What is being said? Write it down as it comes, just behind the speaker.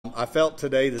I felt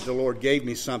today that the Lord gave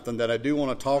me something that I do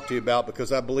want to talk to you about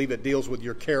because I believe it deals with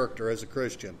your character as a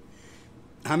Christian.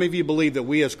 How many of you believe that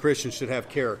we as Christians should have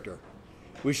character?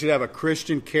 We should have a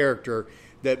Christian character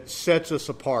that sets us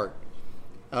apart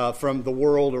from the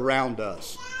world around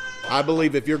us. I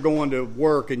believe if you're going to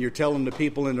work and you're telling the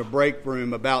people in the break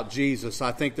room about Jesus,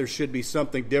 I think there should be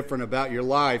something different about your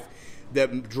life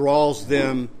that draws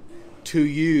them to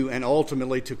you and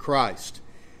ultimately to Christ.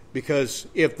 Because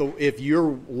if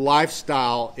your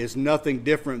lifestyle is nothing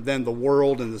different than the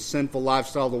world and the sinful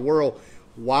lifestyle of the world,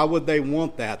 why would they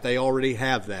want that? They already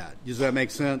have that. Does that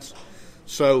make sense?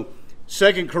 So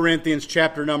 2 Corinthians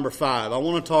chapter number 5. I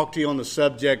want to talk to you on the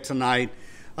subject tonight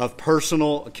of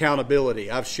personal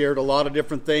accountability. I've shared a lot of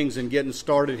different things in getting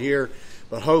started here,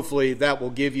 but hopefully that will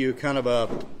give you kind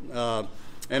of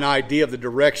an idea of the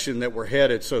direction that we're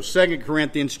headed. So 2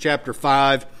 Corinthians chapter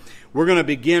 5, we're going to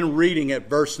begin reading at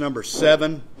verse number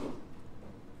 7.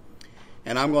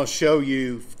 And I'm going to show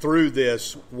you through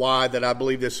this why that I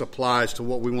believe this applies to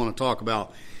what we want to talk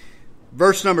about.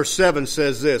 Verse number 7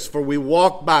 says this, "For we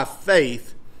walk by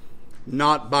faith,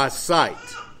 not by sight.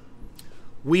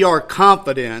 We are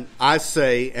confident, I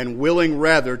say, and willing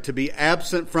rather to be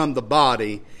absent from the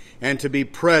body and to be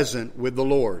present with the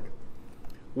Lord.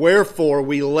 Wherefore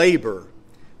we labor,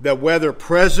 that whether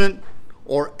present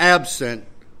or absent,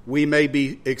 we may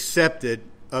be accepted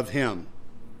of Him."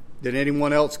 Did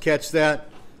anyone else catch that?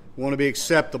 We want to be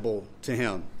acceptable to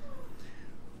Him.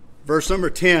 Verse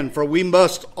number 10, "For we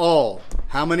must all,"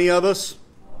 how many of us?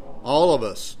 All of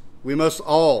us. We must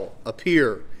all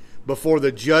appear before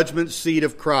the judgment seat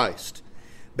of Christ,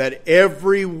 that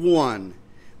every one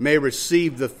may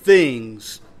receive the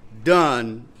things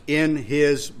done in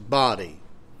his body,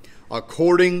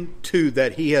 according to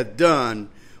that he hath done,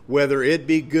 whether it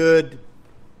be good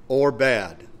or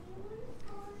bad.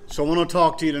 So I want to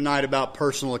talk to you tonight about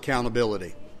personal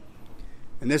accountability.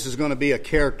 And this is going to be a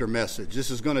character message.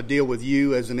 This is going to deal with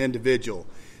you as an individual.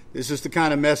 This is the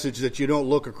kind of message that you don't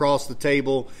look across the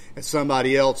table at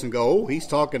somebody else and go, "Oh, he's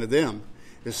talking to them."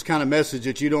 This is the kind of message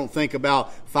that you don't think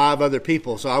about 5 other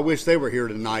people. So I wish they were here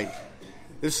tonight.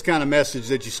 This is the kind of message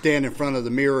that you stand in front of the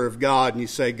mirror of God and you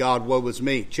say, "God, woe is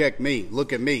me. Check me.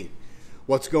 Look at me.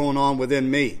 What's going on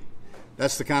within me?"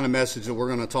 That's the kind of message that we're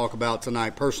going to talk about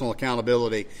tonight, personal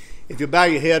accountability. If you bow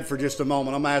your head for just a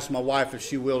moment, I'm going to ask my wife if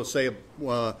she will to say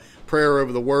a prayer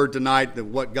over the word tonight, that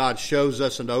what God shows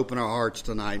us, and to open our hearts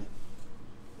tonight.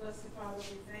 Blessed Father,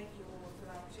 we thank you, Lord, for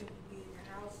the opportunity to be in your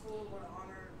house, Lord. What an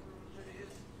honor and privilege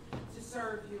it is to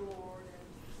serve you, Lord. And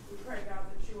we pray, God,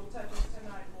 that you will touch us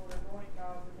tonight, Lord. Anoint,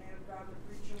 God, the man of God to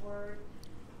preach your word.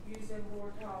 Use him,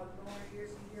 Lord, God, anoint our ears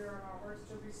to hear and our hearts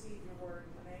to receive your word.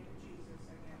 In the name of Jesus,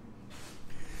 amen.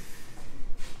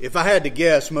 If I had to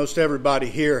guess, most everybody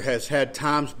here has had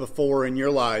times before in your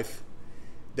life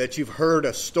that you've heard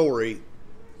a story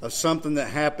of something that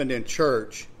happened in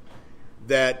church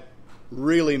that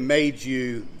really made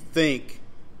you think,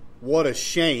 what a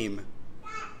shame.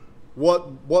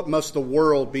 What must the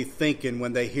world be thinking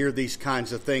when they hear these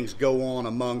kinds of things go on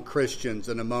among Christians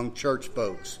and among church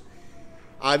folks?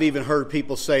 I've even heard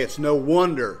people say it's no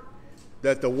wonder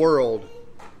that the world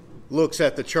looks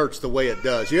at the church the way it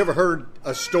does. You ever heard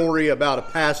a story about a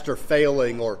pastor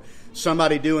failing or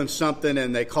somebody doing something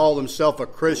and they call themselves a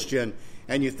Christian,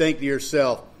 and you think to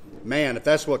yourself, man, if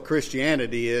that's what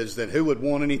Christianity is, then who would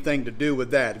want anything to do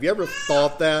with that? Have you ever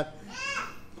thought that?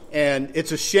 And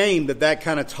it's a shame that that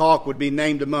kind of talk would be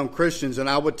named among Christians. And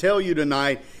I would tell you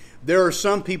tonight, there are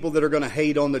some people that are going to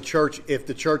hate on the church if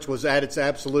the church was at its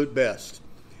absolute best.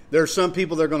 There are some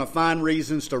people that are going to find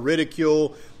reasons to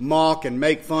ridicule, mock, and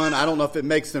make fun. I don't know if it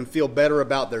makes them feel better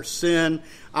about their sin.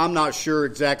 I'm not sure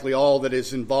exactly all that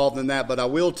is involved in that, but I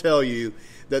will tell you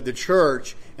that the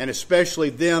church, and especially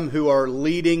them who are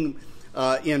leading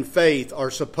in faith,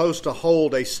 are supposed to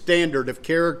hold a standard of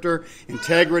character,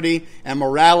 integrity, and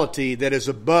morality that is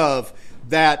above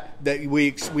that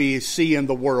we see in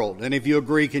the world. And if you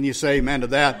agree, can you say amen to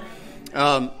that?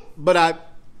 But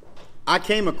I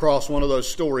came across one of those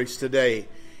stories today,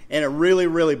 and it really,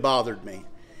 really bothered me.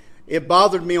 It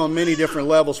bothered me on many different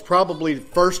levels, probably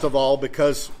first of all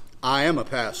because I am a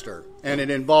pastor, and it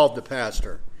involved a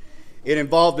pastor. It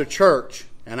involved a church,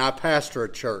 and I pastor a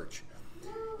church.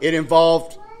 It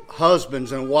involved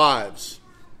husbands and wives,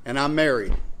 and I'm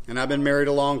married, and I've been married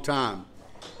a long time.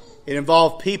 It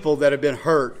involved people that have been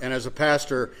hurt, and as a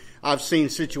pastor, I've seen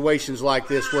situations like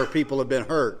this where people have been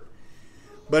hurt.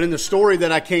 But in the story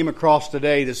that I came across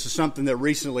today, this is something that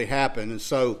recently happened. And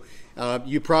so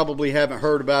you probably haven't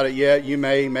heard about it yet. You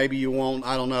may, maybe you won't,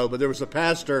 I don't know. But there was a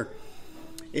pastor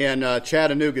in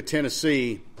Chattanooga,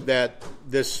 Tennessee, that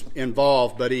this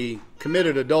involved, but he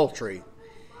committed adultery.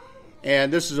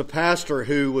 And this is a pastor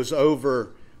who was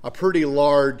over a pretty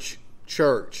large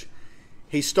church.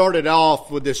 He started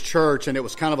off with this church, and it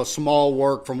was kind of a small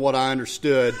work from what I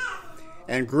understood,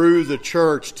 and grew the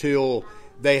church till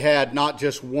they had not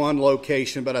just one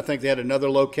location, but I think they had another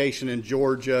location in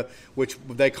Georgia, which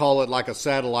they call it like a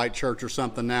satellite church or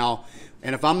something now.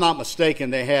 And if I'm not mistaken,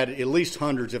 they had at least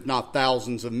hundreds, if not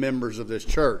thousands, of members of this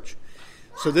church.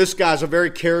 So this guy's a very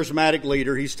charismatic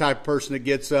leader. He's the type of person that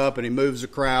gets up and he moves the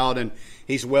crowd, and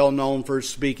he's well known for his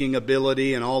speaking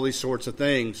ability and all these sorts of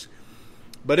things.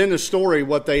 But in the story,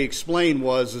 what they explained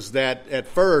is that at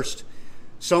first,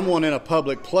 someone in a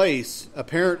public place,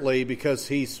 apparently because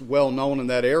he's well known in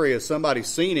that area, somebody's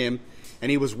seen him,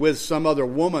 and he was with some other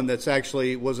woman that's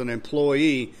actually was an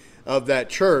employee of that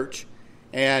church,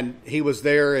 and he was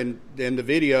there, and in the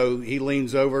video, he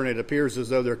leans over, and it appears as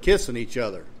though they're kissing each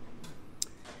other.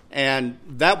 And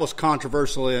that was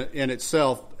controversial in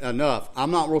itself enough.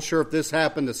 I'm not real sure if this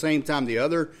happened the same time the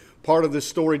other part of this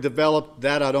story developed.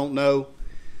 That I don't know.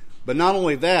 But not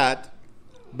only that,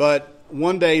 but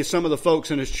one day some of the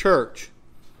folks in his church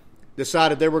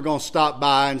decided they were going to stop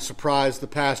by and surprise the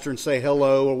pastor and say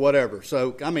hello or whatever.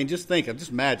 So, I mean, just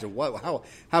imagine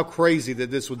how crazy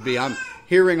that this would be. I'm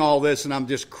hearing all this and I'm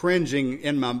just cringing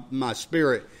in my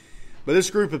spirit. But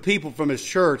this group of people from his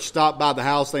church stopped by the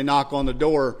house. They knock on the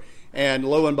door, and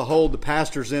lo and behold, the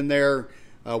pastor's in there.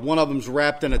 One of them's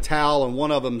wrapped in a towel, and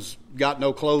one of them's got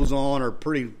no clothes on or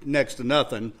pretty next to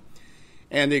nothing.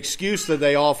 And the excuse that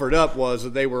they offered up was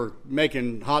that they were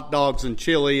making hot dogs and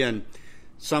chili, and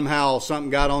somehow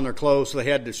something got on their clothes, so they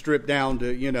had to strip down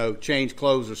to, change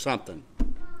clothes or something.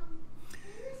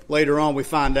 Later on, we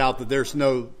find out that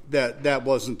that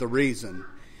wasn't the reason.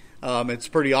 It's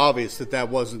pretty obvious that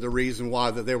wasn't the reason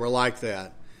why that they were like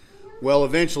that. Well,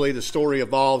 eventually the story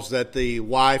evolves that the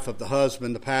wife of the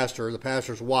husband, the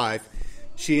pastor's wife,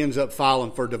 she ends up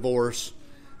filing for divorce.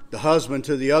 The husband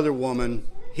to the other woman,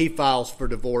 he files for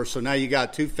divorce. So now you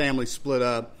got two families split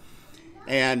up.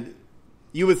 And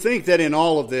you would think that in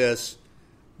all of this,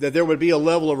 that there would be a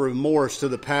level of remorse to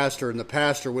the pastor, and the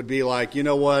pastor would be like, you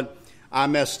know what, I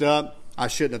messed up. I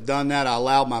shouldn't have done that. I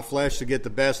allowed my flesh to get the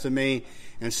best of me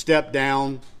and step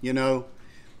down,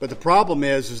 But the problem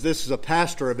is this is a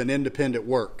pastor of an independent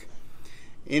work.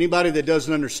 Anybody that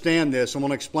doesn't understand this, I'm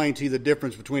going to explain to you the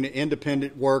difference between an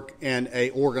independent work and a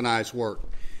organized work.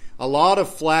 A lot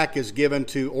of flack is given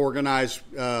to organized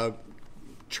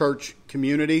church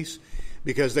communities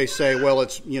because they say, well,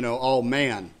 it's, all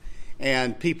man.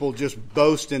 And people just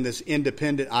boast in this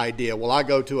independent idea. Well, I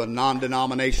go to a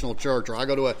non-denominational church, or I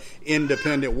go to an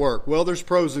independent work. Well, there's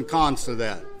pros and cons to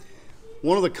that.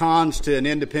 One of the cons to an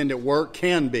independent work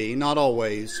can be, not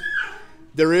always,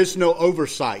 there is no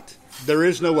oversight. There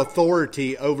is no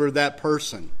authority over that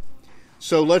person.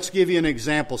 So let's give you an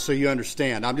example so you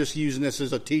understand. I'm just using this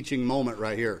as a teaching moment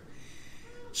right here.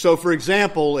 So, for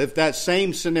example, if that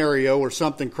same scenario or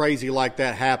something crazy like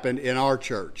that happened in our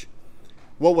church,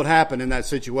 what would happen in that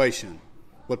situation?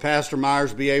 Would Pastor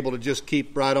Myers be able to just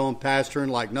keep right on pastoring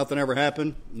like nothing ever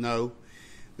happened? No.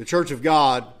 The Church of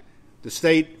God, the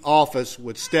state office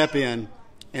would step in,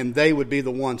 and they would be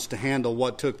the ones to handle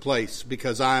what took place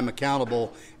because I am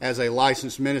accountable as a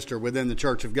licensed minister within the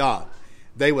Church of God.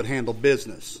 They would handle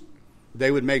business.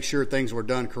 They would make sure things were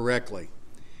done correctly.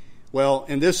 Well,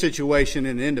 in this situation,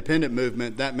 in an independent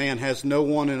movement, that man has no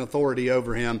one in authority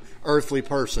over him, earthly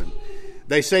person.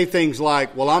 They say things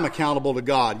like, well, I'm accountable to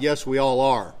God. Yes, we all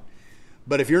are.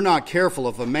 But if you're not careful,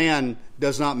 if a man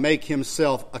does not make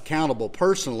himself accountable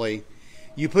personally,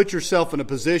 you put yourself in a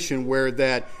position where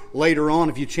that later on,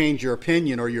 if you change your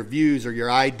opinion or your views or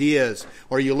your ideas,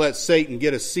 or you let Satan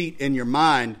get a seat in your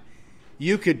mind,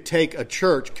 you could take a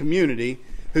church community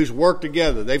who's worked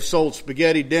together. They've sold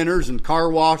spaghetti dinners and car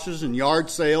washes and yard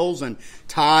sales and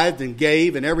tithed and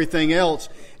gave and everything else.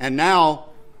 And now,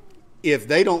 if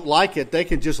they don't like it, they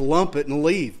can just lump it and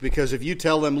leave. Because if you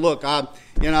tell them, look, I've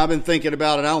been thinking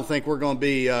about it. I don't think we're going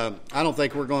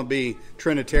to be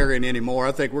Trinitarian anymore.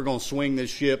 I think we're going to swing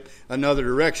this ship another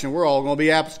direction. We're all going to be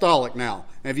apostolic now.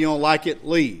 And if you don't like it,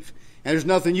 leave. And there's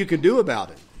nothing you can do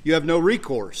about it. You have no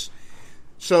recourse.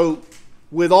 So,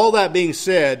 with all that being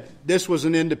said, this was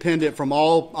an independent from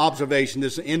all observation.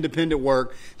 This is an independent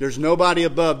work. There's nobody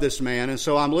above this man. And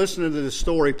so I'm listening to the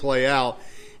story play out.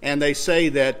 And they say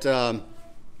that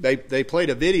they played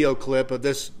a video clip of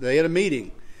this. They had a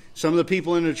meeting. Some of the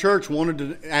people in the church wanted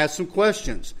to ask some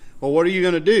questions. Well, what are you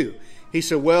going to do? He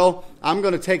said, well, I'm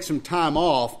going to take some time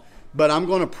off, but I'm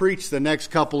going to preach the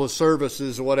next couple of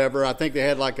services or whatever. I think they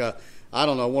had like a I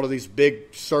don't know, one of these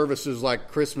big services like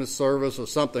Christmas service or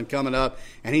something coming up.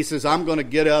 And he says, I'm going to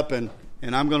get up and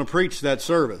I'm going to preach that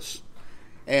service.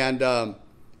 And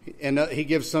he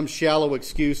gives some shallow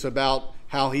excuse about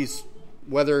how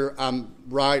whether I'm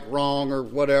right, wrong, or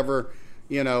whatever.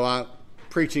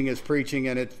 Preaching is preaching,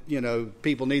 and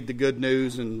people need the good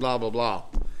news and blah, blah, blah.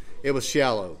 It was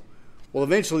shallow. Well,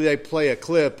 eventually they play a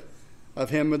clip of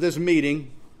him with this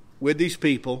meeting with these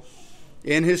people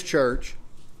in his church,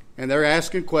 and they're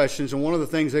asking questions, and one of the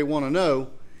things they want to know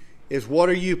is, what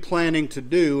are you planning to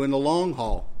do in the long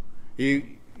haul?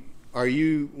 Are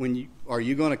you going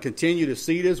to continue to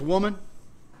see this woman?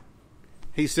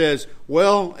 He says,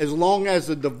 well, as long as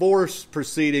the divorce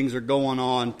proceedings are going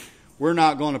on, we're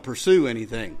not going to pursue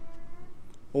anything.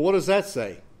 Well, what does that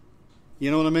say?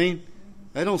 You know what I mean?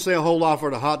 That don't say a whole lot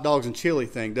for the hot dogs and chili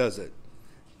thing, does it?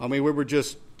 I mean, we were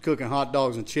just cooking hot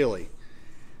dogs and chili.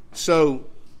 So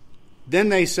then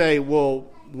they say, well,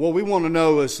 what we want to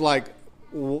know is, like,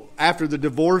 after the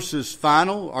divorce is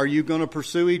final, are you going to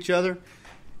pursue each other?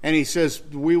 And he says,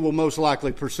 we will most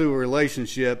likely pursue a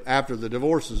relationship after the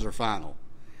divorces are final.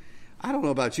 I don't know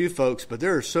about you folks, but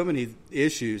there are so many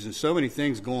issues and so many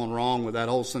things going wrong with that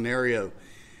whole scenario.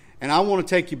 And I want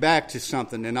to take you back to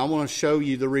something, and I want to show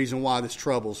you the reason why this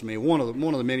troubles me, one of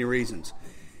the many reasons.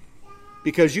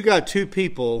 Because you got two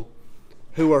people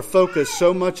who are focused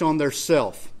so much on their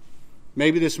self.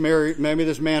 Maybe this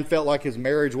man felt like his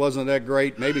marriage wasn't that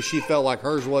great. Maybe she felt like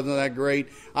hers wasn't that great.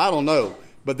 I don't know.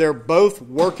 But they're both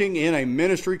working in a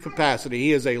ministry capacity.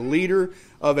 He is a leader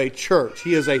of a church.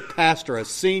 He is a pastor, a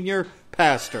senior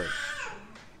pastor.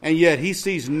 And yet he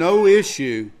sees no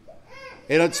issue.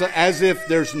 And it's as if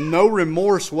there's no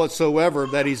remorse whatsoever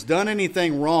that he's done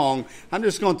anything wrong. I'm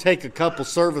just going to take a couple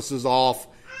services off,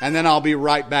 and then I'll be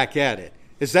right back at it.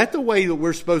 Is that the way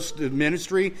that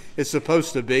ministry is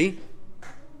supposed to be?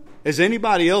 Does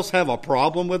anybody else have a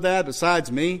problem with that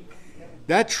besides me?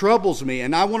 That troubles me,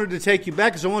 and I wanted to take you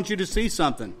back because I want you to see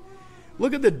something.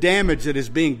 Look at the damage that is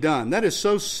being done. That is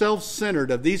so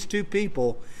self-centered of these two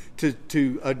people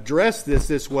to address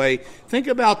this way. Think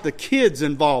about the kids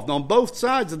involved on both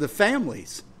sides of the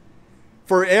families.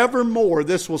 Forevermore,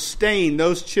 this will stain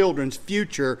those children's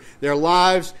future, their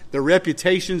lives, their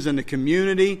reputations in the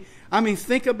community. I mean,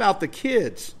 think about the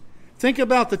kids. Think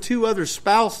about the two other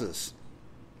spouses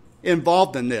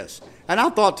involved in this. And I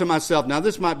thought to myself, now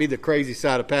this might be the crazy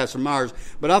side of Pastor Myers,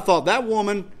 but I thought that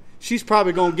woman, she's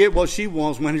probably going to get what she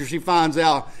wants when she finds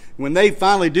out, when they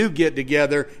finally do get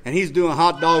together and he's doing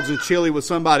hot dogs and chili with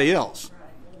somebody else.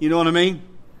 You know what I mean?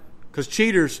 Because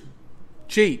cheaters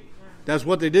cheat. That's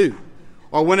what they do.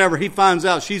 Or whenever he finds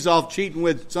out she's off cheating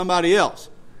with somebody else.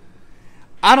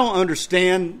 I don't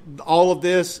understand all of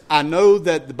this. I know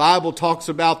that the Bible talks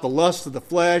about the lust of the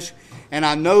flesh. And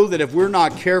I know that if we're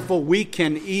not careful, we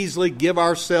can easily give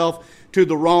ourselves to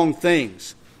the wrong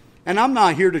things. And I'm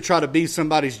not here to try to be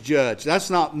somebody's judge. That's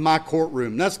not my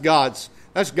courtroom. That's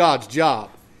God's job.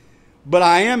 But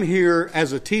I am here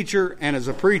as a teacher and as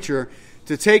a preacher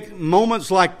to take moments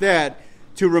like that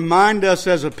to remind us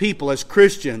as a people, as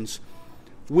Christians,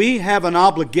 we have an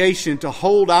obligation to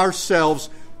hold ourselves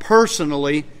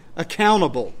personally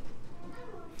accountable.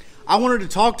 I wanted to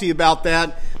talk to you about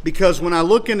that because when I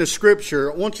look into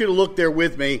Scripture, I want you to look there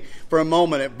with me for a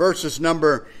moment at verses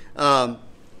number 9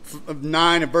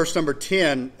 and verse number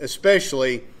 10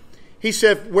 especially. He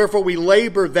said, wherefore we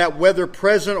labor that whether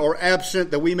present or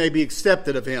absent, that we may be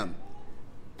accepted of him.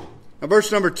 Now,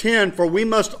 verse number 10, for we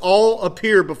must all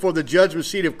appear before the judgment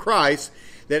seat of Christ,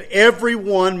 that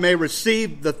everyone may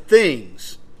receive the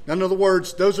things. In other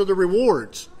words, those are the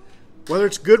rewards. Whether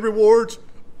it's good rewards,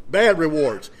 bad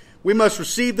rewards. We must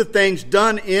receive the things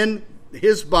done in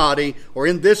his body or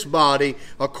in this body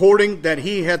according that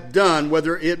he hath done,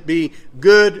 whether it be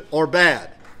good or bad.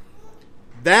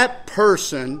 That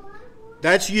person,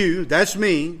 that's you, that's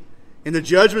me, in the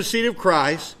judgment seat of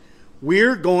Christ,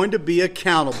 we're going to be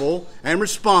accountable and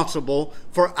responsible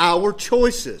for our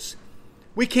choices.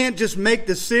 We can't just make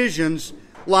decisions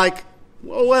like,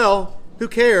 well, who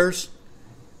cares?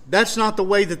 That's not the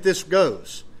way that this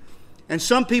goes. And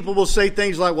some people will say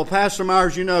things like, well, Pastor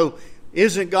Myers,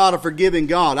 isn't God a forgiving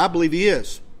God? I believe he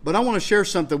is. But I want to share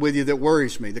something with you that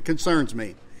worries me, that concerns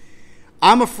me.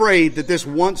 I'm afraid that this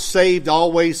once saved,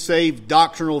 always saved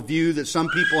doctrinal view that some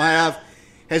people have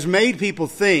has made people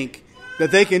think that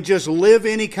they can just live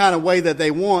any kind of way that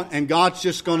they want and God's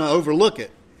just going to overlook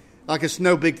it. Like it's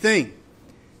no big thing.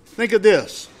 Think of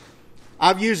this.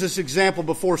 I've used this example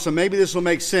before, so maybe this will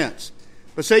make sense.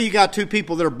 But say you got two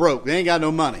people that are broke. They ain't got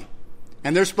no money.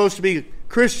 And they're supposed to be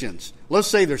Christians. Let's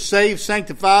say they're saved,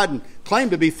 sanctified, and claim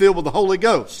to be filled with the Holy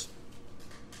Ghost.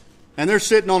 And they're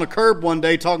sitting on a curb one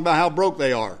day talking about how broke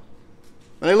they are.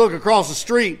 And they look across the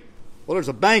street. Well, there's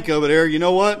a bank over there. You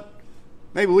know what?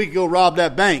 Maybe we could go rob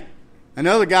that bank.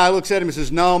 Another guy looks at him and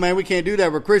says, no, man, we can't do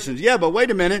that. We're Christians. Yeah, but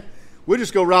wait a minute. We'll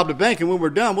just go rob the bank, and when we're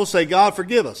done, we'll say, God,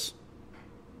 forgive us.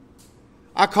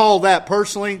 I call that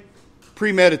personally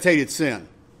premeditated sin.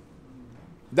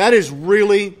 That is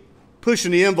really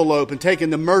pushing the envelope and taking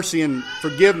the mercy and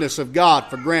forgiveness of God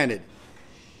for granted.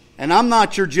 And I'm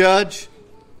not your judge,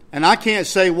 and I can't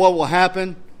say what will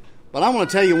happen, but I want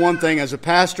to tell you one thing as a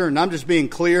pastor, and I'm just being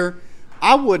clear,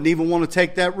 I wouldn't even want to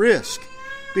take that risk.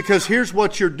 Because here's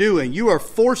what you're doing. You are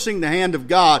forcing the hand of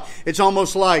God. It's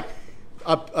almost like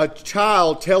a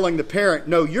child telling the parent,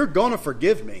 no, you're going to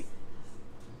forgive me.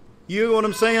 You know what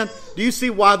I'm saying? Do you see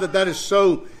why that is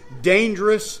so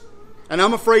dangerous? And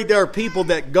I'm afraid there are people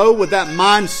that go with that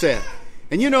mindset.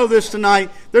 And you know this tonight,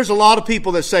 there's a lot of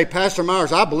people that say, Pastor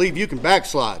Myers, I believe you can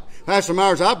backslide. Pastor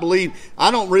Myers, I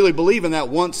don't really believe in that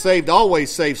once saved,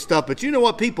 always saved stuff. But you know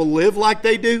what people live like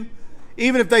they do?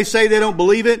 Even if they say they don't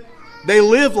believe it, they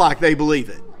live like they believe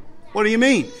it. What do you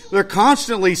mean? They're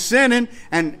constantly sinning,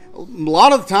 and a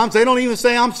lot of the times they don't even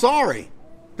say, I'm sorry.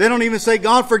 They don't even say,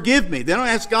 God, forgive me. They don't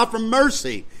ask God for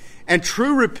mercy. And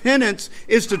true repentance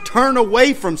is to turn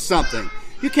away from something.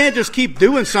 You can't just keep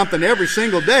doing something every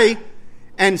single day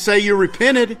and say you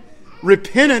repented.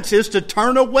 Repentance is to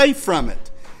turn away from it.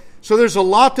 So there's a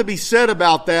lot to be said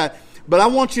about that. But I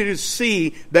want you to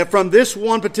see that from this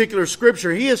one particular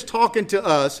scripture, he is talking to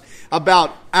us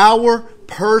about our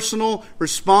personal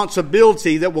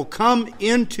responsibility that will come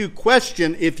into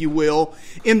question, if you will,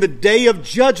 in the day of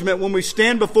judgment when we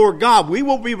stand before God. We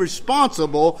will be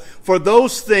responsible for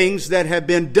those things that have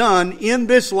been done in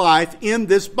this life, in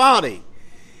this body.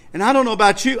 And I don't know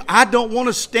about you, I don't want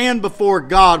to stand before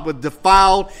God with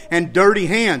defiled and dirty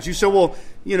hands. You say, well,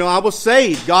 I was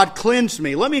saved. God cleansed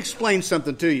me. Let me explain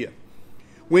something to you.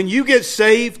 When you get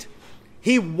saved,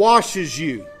 He washes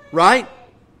you, right?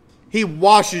 He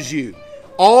washes you.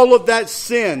 All of that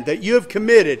sin that you have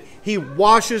committed, He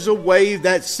washes away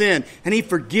that sin and He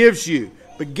forgives you.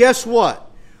 But guess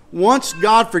what? Once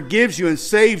God forgives you and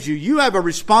saves you, you have a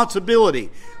responsibility,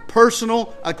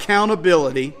 personal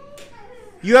accountability.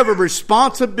 You have a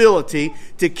responsibility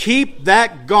to keep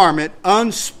that garment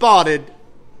unspotted.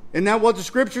 Isn't that what the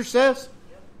Scripture says?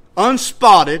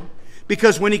 Unspotted.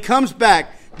 Because when He comes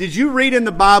back, did you read in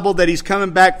the Bible that He's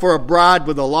coming back for a bride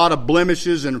with a lot of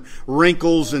blemishes and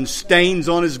wrinkles and stains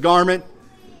on His garment?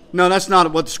 No, that's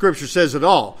not what the Scripture says at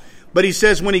all. But He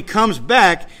says when He comes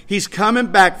back, He's coming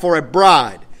back for a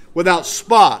bride without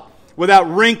spot, without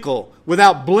wrinkle,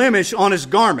 without blemish on His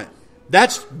garment.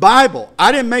 That's Bible.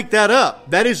 I didn't make that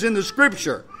up. That is in the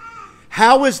Scripture.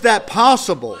 How is that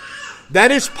possible?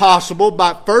 That is possible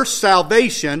by first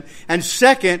salvation, and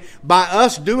second, by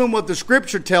us doing what the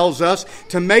Scripture tells us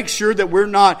to make sure that we're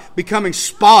not becoming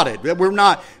spotted, that we're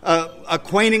not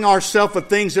acquainting ourselves with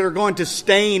things that are going to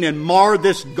stain and mar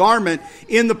this garment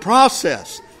in the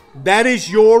process. That is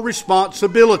your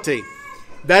responsibility.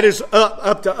 That is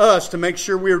up to us to make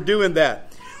sure we're doing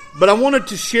that. But I wanted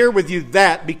to share with you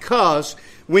that because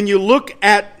when you look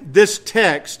at this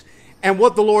text and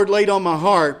what the Lord laid on my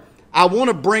heart, I want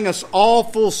to bring us all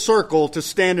full circle to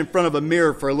stand in front of a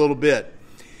mirror for a little bit.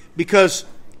 Because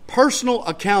personal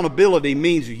accountability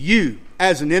means you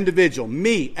as an individual,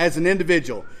 me as an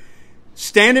individual,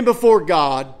 standing before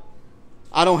God.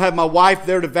 I don't have my wife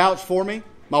there to vouch for me.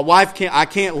 I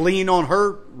can't lean on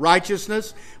her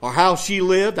righteousness or how she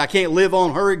lived. I can't live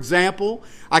on her example.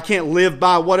 I can't live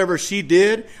by whatever she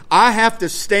did. I have to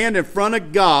stand in front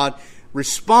of God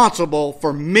responsible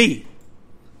for me,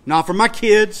 not for my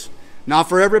kids, not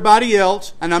for everybody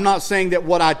else. And I'm not saying that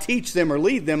what I teach them or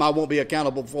lead them I won't be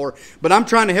accountable for, but I'm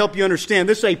trying to help you understand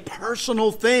this is a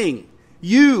personal thing.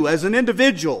 You as an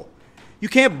individual. You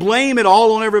can't blame it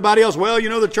all on everybody else. Well,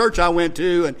 the church I went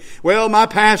to, and well, my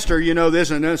pastor,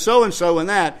 this and so and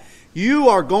that. You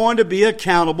are going to be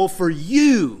accountable for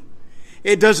you.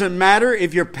 It doesn't matter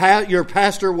if your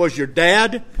pastor was your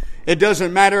dad. It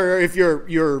doesn't matter if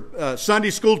your Sunday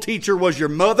school teacher was your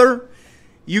mother.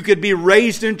 You could be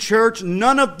raised in church.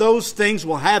 None of those things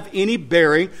will have any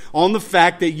bearing on the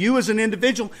fact that you as an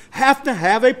individual have to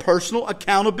have a personal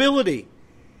accountability.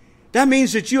 That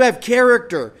means that you have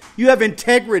character. You have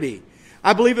integrity.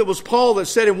 I believe it was Paul that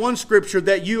said in one scripture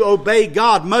that you obey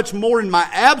God much more in my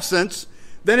absence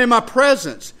than in my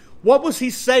presence. What was he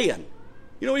saying?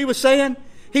 You know what he was saying?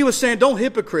 He was saying, don't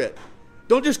hypocrite.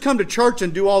 Don't just come to church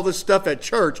and do all this stuff at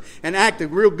church and act a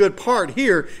real good part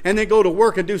here and then go to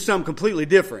work and do something completely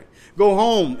different. Go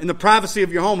home in the privacy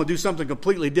of your home and do something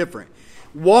completely different.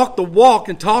 walk the walk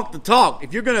and talk the talk.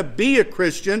 If you're going to be a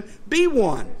Christian, be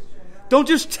one. Don't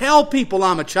just tell people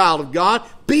I'm a child of God.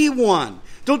 Be one.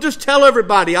 Don't just tell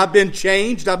everybody I've been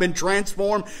changed, I've been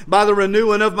transformed by the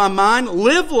renewing of my mind.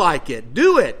 Live like it.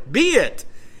 Do it. Be it.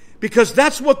 Because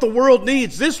that's what the world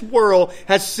needs. This world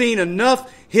has seen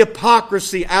enough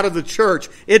hypocrisy out of the church.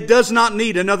 It does not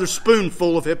need another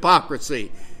spoonful of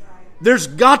hypocrisy. There's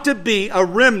got to be a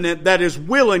remnant that is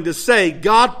willing to say,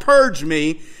 God, purge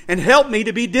me and help me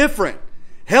to be different.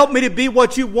 Help me to be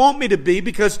what you want me to be,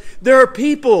 because there are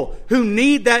people who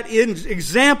need that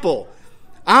example.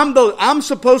 I'm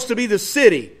supposed to be the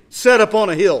city set up on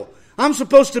a hill. I'm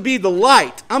supposed to be the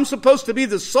light. I'm supposed to be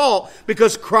the salt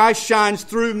because Christ shines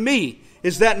through me.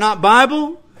 Is that not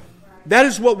Bible? That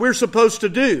is what we're supposed to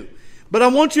do. But I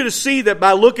want you to see that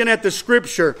by looking at the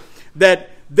Scripture,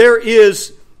 that there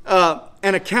is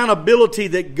an accountability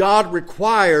that God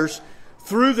requires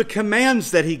through the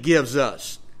commands that He gives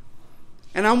us.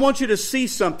 And I want you to see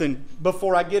something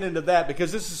before I get into that,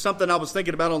 because this is something I was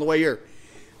thinking about on the way here.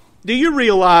 Do you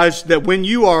realize that when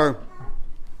you are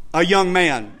a young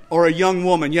man or a young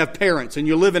woman, you have parents and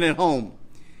you're living at home,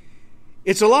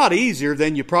 it's a lot easier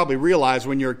than you probably realize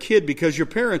when you're a kid, because your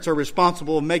parents are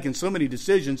responsible for making so many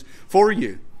decisions for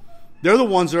you. They're the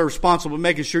ones that are responsible for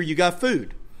making sure you got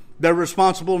food. They're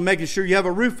responsible for making sure you have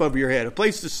a roof over your head, a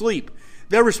place to sleep.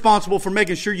 They're responsible for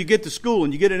making sure you get to school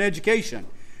and you get an education.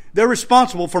 They're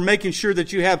responsible for making sure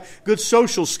that you have good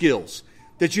social skills,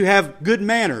 that you have good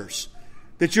manners,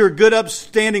 that you're a good,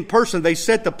 upstanding person. They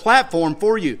set the platform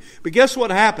for you. But guess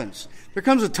what happens? There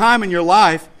comes a time in your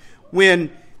life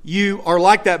when you are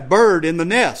like that bird in the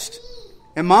nest.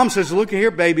 And Mom says, look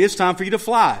here, baby, it's time for you to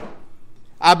fly.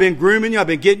 I've been grooming you. I've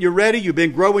been getting you ready. You've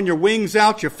been growing your wings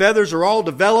out. Your feathers are all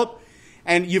developed.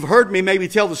 And you've heard me maybe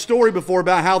tell the story before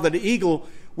about how the eagle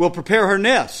will prepare her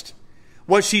nest.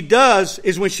 What she does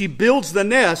is when she builds the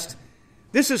nest,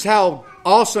 this is how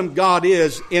awesome God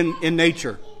is in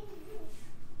nature.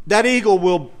 That eagle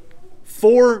will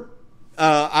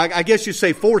I guess you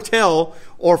say foretell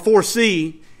or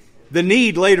foresee the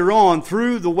need later on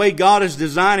through the way God has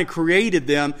designed and created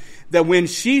them, that when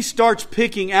she starts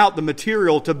picking out the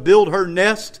material to build her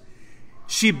nest,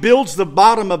 she builds the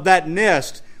bottom of that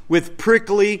nest with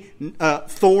prickly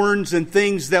thorns and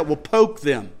things that will poke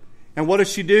them. And what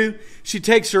does she do? She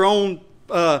takes her own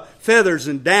feathers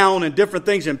and down and different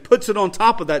things and puts it on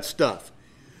top of that stuff.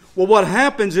 Well, what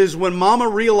happens is when Mama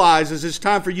realizes it's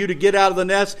time for you to get out of the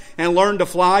nest and learn to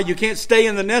fly, you can't stay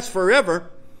in the nest forever.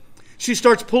 She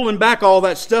starts pulling back all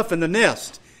that stuff in the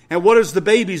nest. And what does the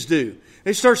babies do?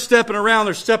 They start stepping around.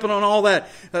 They're stepping on all that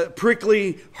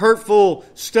prickly, hurtful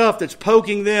stuff that's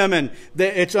poking them, and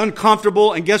it's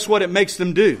uncomfortable. And guess what it makes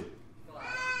them do?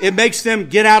 It makes them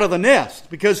get out of the nest,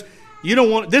 because you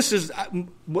don't want. This is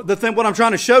the thing. What I'm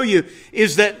trying to show you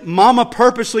is that Mama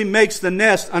purposely makes the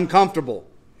nest uncomfortable.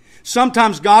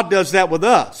 Sometimes God does that with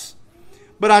us.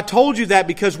 But I told you that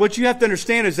because what you have to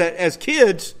understand is that as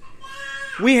kids,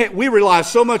 we rely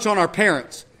so much on our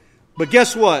parents. But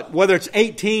guess what? Whether it's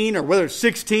 18 or whether it's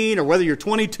 16 or whether you're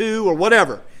 22 or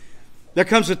whatever, there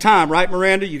comes a time, right,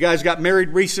 Miranda? You guys got married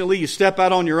recently. You step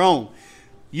out on your own.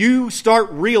 You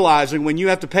start realizing when you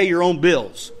have to pay your own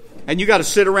bills. And you got to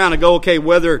sit around and go, okay,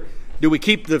 whether do we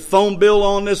keep the phone bill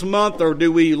on this month, or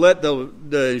do we let the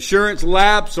insurance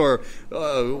lapse, or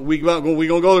we going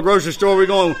to go to the grocery store, we're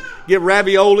going to get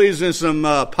raviolis and some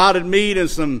potted meat and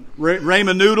some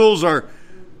ramen noodles, or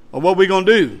what we going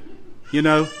to do? You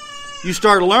know, you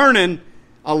start learning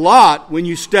a lot when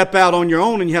you step out on your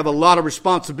own and you have a lot of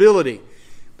responsibility.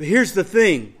 But here's the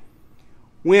thing.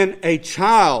 When a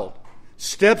child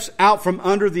steps out from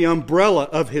under the umbrella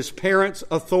of his parents'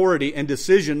 authority and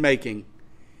decision making,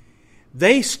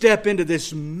 they step into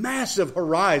this massive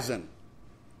horizon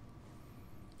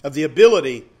of the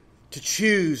ability to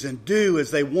choose and do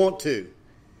as they want to.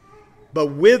 But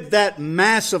with that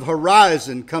massive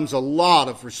horizon comes a lot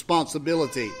of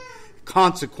responsibility,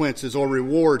 consequences, or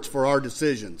rewards for our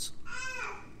decisions.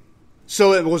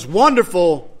 So it was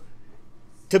wonderful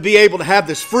to be able to have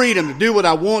this freedom to do what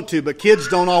I want to, but kids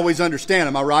don't always understand.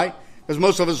 Am I right? Because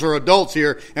most of us are adults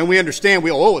here, and we understand,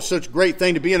 it's such a great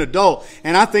thing to be an adult.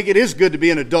 And I think it is good to be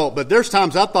an adult. But there's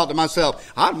times I thought to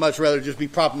myself, I'd much rather just be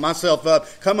propping myself up,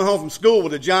 coming home from school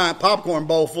with a giant popcorn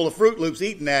bowl full of Fruit Loops,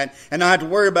 eating that, and not have to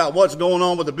worry about what's going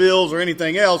on with the bills or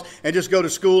anything else, and just go to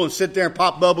school and sit there and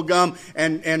pop bubble gum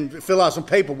and fill out some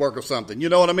paperwork or something. You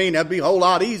know what I mean? That'd be a whole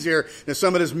lot easier than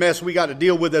some of this mess we got to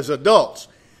deal with as adults.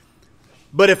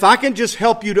 But if I can just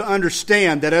help you to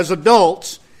understand that as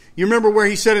adults, you remember where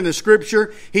he said in the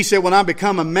Scripture, he said, when I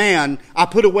become a man, I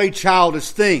put away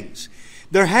childish things.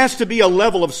 There has to be a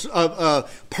level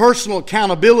of personal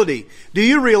accountability. Do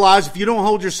you realize if you don't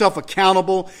hold yourself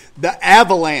accountable, the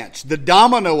avalanche, the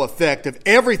domino effect of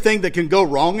everything that can go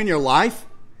wrong in your life?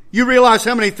 You realize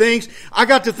how many things? I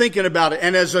got to thinking about it.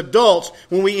 And as adults,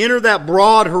 when we enter that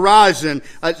broad horizon,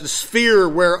 a sphere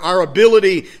where our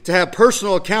ability to have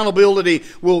personal accountability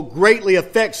will greatly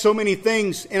affect so many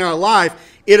things in our life,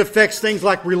 it affects things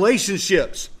like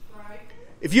relationships.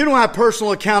 If you don't have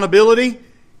personal accountability,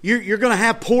 you're going to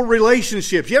have poor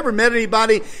relationships. You ever met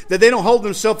anybody that they don't hold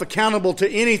themselves accountable to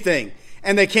anything?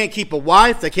 And they can't keep a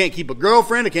wife, they can't keep a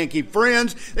girlfriend, they can't keep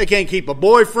friends, they can't keep a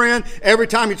boyfriend. Every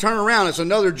time you turn around, it's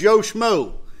another Joe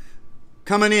Schmo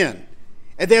coming in.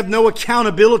 And they have no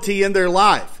accountability in their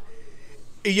life.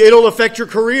 It'll affect your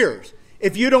careers.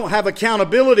 If you don't have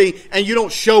accountability and you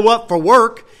don't show up for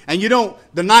work, and you don't,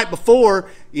 the night before,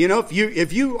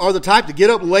 if you are the type to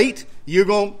get up late, you're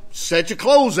going to set your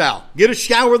clothes out. Get a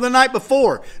shower the night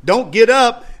before. Don't get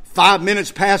up 5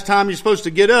 minutes past time you're supposed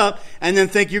to get up and then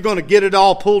think you're going to get it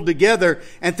all pulled together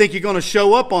and think you're going to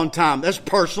show up on time. That's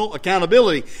personal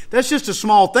accountability. That's just a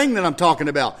small thing that I'm talking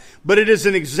about. But it is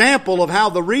an example of how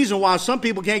the reason why some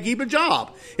people can't keep a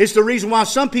job. It's the reason why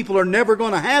some people are never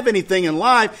going to have anything in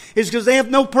life is because they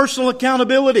have no personal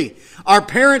accountability. Our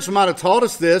parents might have taught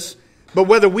us this, but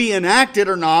whether we enact it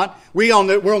or not, we're on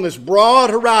this broad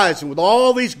horizon with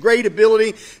all these great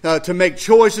ability to make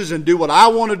choices and do what I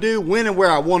want to do, when and where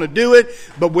I want to do it.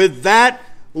 But with that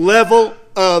level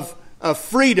of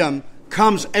freedom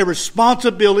comes a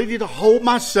responsibility to hold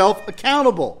myself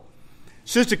accountable.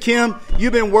 Sister Kim,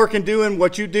 you've been working, doing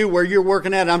what you do where you're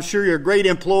working at. I'm sure you're a great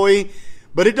employee,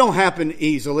 but it don't happen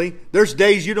easily. There's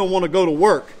days you don't want to go to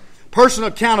work. Personal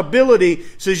accountability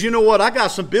says, you know what, I got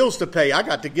some bills to pay. I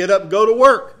got to get up and go to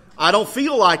work. I don't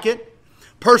feel like it.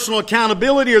 Personal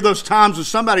accountability are those times when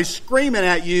somebody's screaming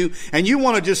at you and you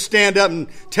want to just stand up and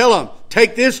tell them,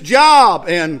 take this job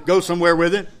and go somewhere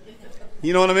with it.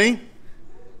 You know what I mean?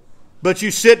 But you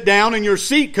sit down in your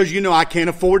seat because you know I can't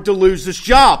afford to lose this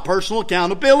job. Personal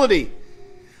accountability.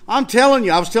 I'm telling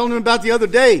you, I was telling him about the other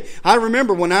day. I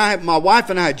remember when my wife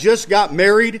and I had just got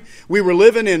married. We were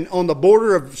living on the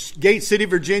border of Gate City,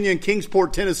 Virginia and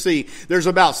Kingsport, Tennessee. There's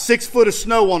about 6 foot of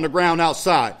snow on the ground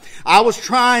outside. I was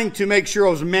trying to make sure I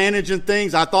was managing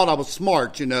things. I thought I was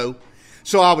smart,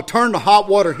 So I would turn the hot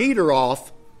water heater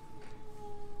off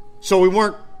so we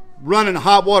weren't running a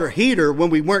hot water heater when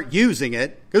we weren't using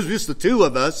it because it was just the two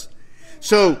of us.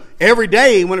 So every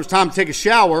day when it was time to take a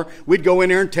shower, we'd go in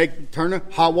there and turn the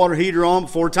hot water heater on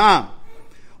before time.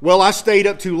 Well, I stayed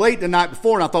up too late the night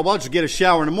before and I thought, well, I'll just get a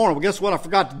shower in the morning. Well, guess what I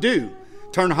forgot to do?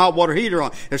 Turn the hot water heater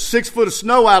on. There's 6 foot of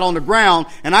snow out on the ground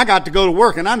and I got to go to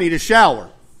work and I need a shower.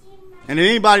 And if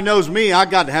anybody knows me, I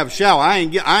got to have a shower. I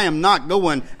am not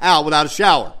going out without a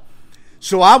shower.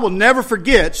 So I will never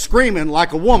forget screaming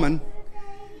like a woman,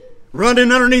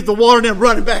 running underneath the water and then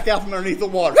running back out from underneath the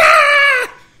water.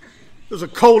 It was the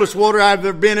coldest water I've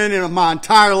ever been in my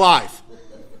entire life.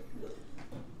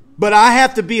 But I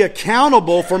have to be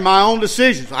accountable for my own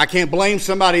decisions. I can't blame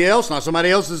somebody else, not somebody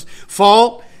else's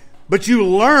fault. But you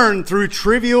learn through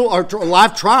trivial or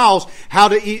life trials how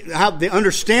to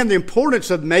understand the importance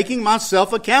of making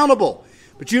myself accountable.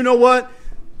 But you know what?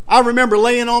 I remember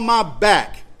laying on my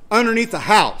back underneath the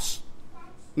house.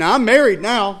 Now, I'm married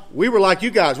now. We were like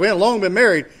you guys. We hadn't long been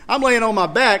married. I'm laying on my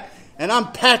back. And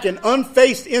I'm packing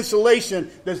unfaced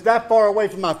insulation that's that far away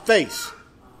from my face.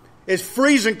 It's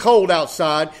freezing cold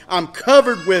outside. I'm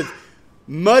covered with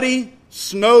muddy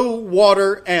snow,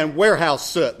 water, and warehouse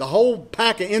soot. The whole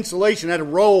pack of insulation had to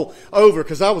roll over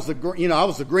because I was the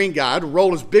green guy. I had to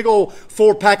roll this big old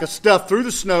 4-pack of stuff through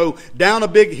the snow, down a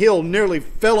big hill, nearly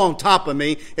fell on top of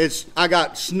me. I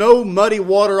got snow, muddy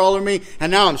water all over me,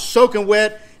 and now I'm soaking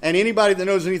wet. And anybody that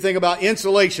knows anything about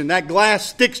insulation, that glass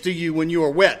sticks to you when you are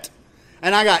wet.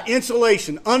 And I got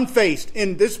insulation unfaced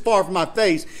in this far from my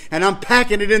face, and I'm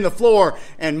packing it in the floor.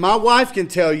 And my wife can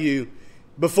tell you,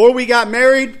 before we got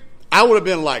married, I would have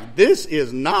been like, this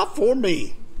is not for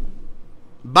me.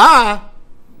 Bye.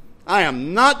 I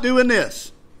am not doing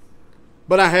this.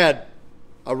 But I had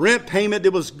a rent payment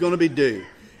that was going to be due.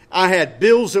 I had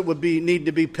bills that would need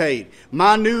to be paid.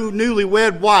 My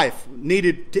newlywed wife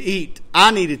needed to eat.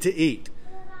 I needed to eat.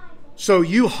 So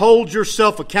you hold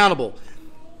yourself accountable.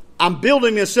 I'm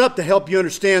building this up to help you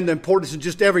understand the importance of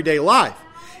just everyday life.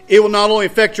 It will not only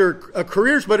affect your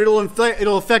careers, but it'll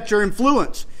affect your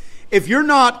influence. If you're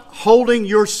not holding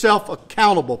yourself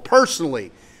accountable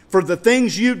personally for the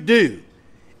things you do,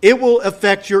 it will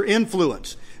affect your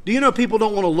influence. Do you know people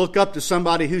don't want to look up to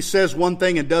somebody who says one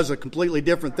thing and does a completely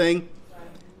different thing?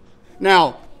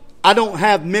 Now, I don't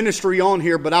have ministry on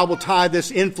here, but I will tie this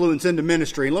influence into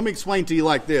ministry. And let me explain to you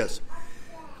like this.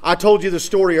 I told you the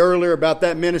story earlier about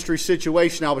that ministry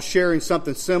situation. I was sharing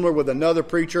something similar with another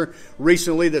preacher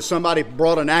recently that somebody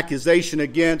brought an accusation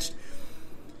against.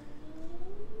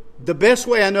 The best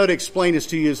way I know to explain this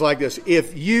to you is like this.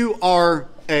 If you are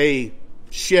a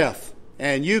chef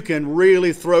and you can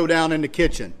really throw down in the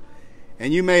kitchen,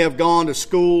 and you may have gone to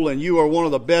school and you are one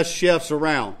of the best chefs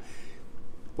around.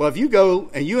 Well, if you go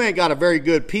and you ain't got a very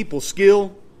good people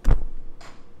skill,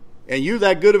 and you're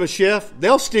that good of a chef,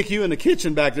 they'll stick you in the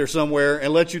kitchen back there somewhere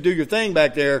and let you do your thing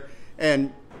back there,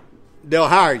 and they'll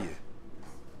hire you.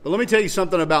 But let me tell you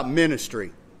something about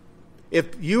ministry.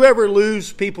 If you ever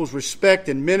lose people's respect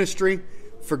in ministry,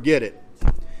 forget it.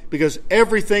 Because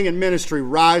everything in ministry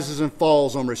rises and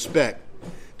falls on respect.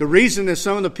 The reason that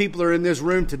some of the people that are in this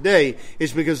room today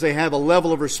is because they have a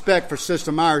level of respect for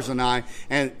Sister Myers and I.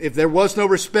 And if there was no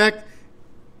respect,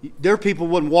 their people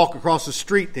wouldn't walk across the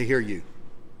street to hear you.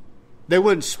 They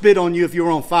wouldn't spit on you if you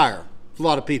were on fire. A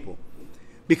lot of people.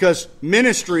 Because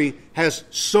ministry has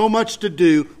so much to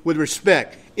do with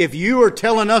respect. If you are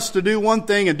telling us to do one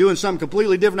thing and doing something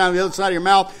completely different out of the other side of your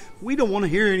mouth, we don't want to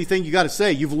hear anything you got to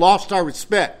say. You've lost our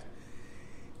respect.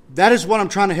 That is what I'm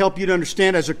trying to help you to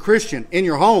understand as a Christian, in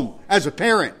your home, as a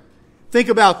parent. Think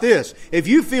about this. If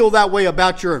you feel that way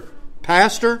about your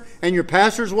pastor and your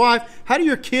pastor's wife, how do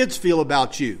your kids feel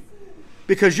about you?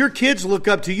 Because your kids look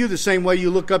up to you the same way you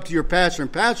look up to your pastor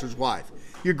and pastor's wife.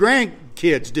 Your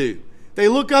grandkids do. They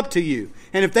look up to you.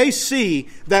 And if they see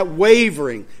that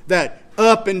wavering, that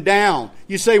up and down,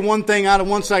 you say one thing out of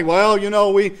one side, well, you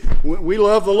know, we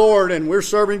love the Lord and we're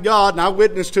serving God, and I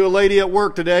witnessed to a lady at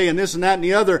work today and this and that and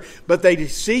the other, but they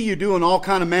see you doing all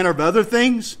kind of manner of other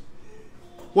things.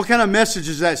 What kind of message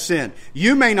does that send?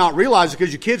 You may not realize it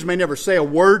because your kids may never say a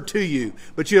word to you,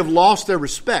 but you have lost their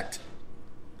respect.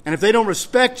 And if they don't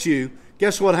respect you,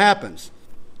 guess what happens?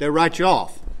 They write you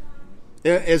off.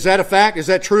 Is that a fact? Is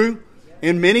that true?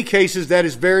 In many cases, that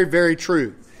is very, very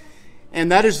true.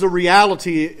 And that is the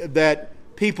reality that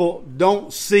people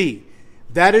don't see.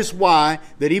 That is why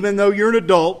that even though you're an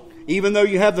adult, even though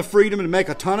you have the freedom to make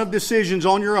a ton of decisions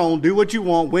on your own, do what you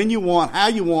want, when you want, how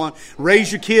you want, raise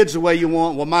your kids the way you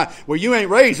want. Well, you ain't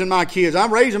raising my kids.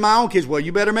 I'm raising my own kids. Well,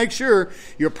 you better make sure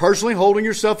you're personally holding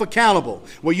yourself accountable.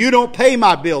 Well, you don't pay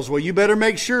my bills. Well, you better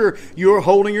make sure you're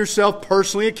holding yourself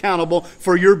personally accountable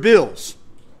for your bills.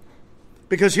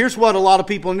 Because here's what a lot of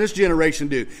people in this generation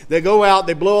do. They go out,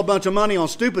 they blow a bunch of money on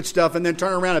stupid stuff, and then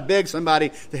turn around and beg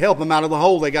somebody to help them out of the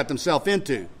hole they got themselves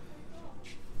into.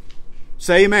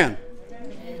 Say amen.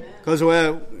 Because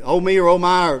oh me or oh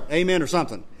my or amen or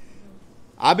something.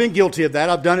 I've been guilty of that.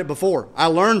 I've done it before. I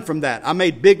learned from that. I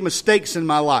made big mistakes in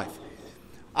my life.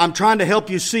 I'm trying to help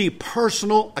you see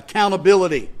personal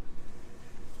accountability.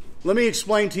 Let me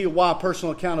explain to you why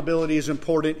personal accountability is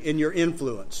important in your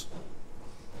influence.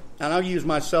 And I'll use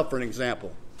myself for an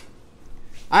example.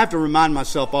 I have to remind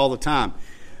myself all the time.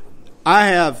 I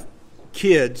have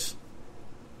kids.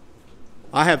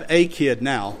 I have a kid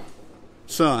now,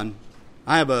 son.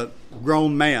 I have a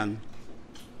grown man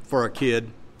for a kid.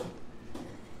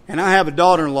 And I have a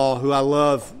daughter-in-law who I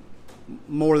love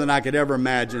more than I could ever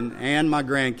imagine, and my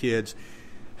grandkids,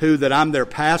 that I'm their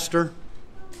pastor.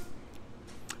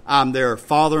 I'm their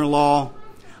father-in-law.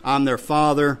 I'm their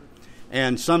father.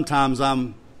 And sometimes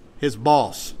I'm his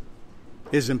boss,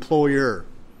 his employer,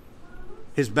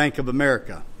 his Bank of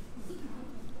America.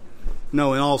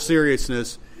 No, in all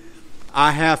seriousness, I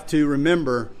have to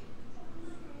remember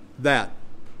that.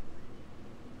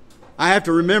 I have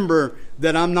to remember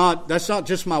that that's not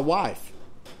just my wife.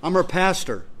 I'm her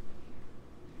pastor.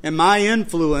 And my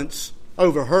influence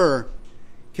over her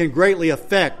can greatly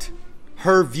affect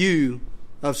her view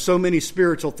of so many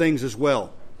spiritual things as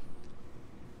well.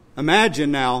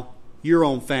 Imagine now your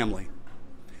own family.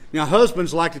 Now,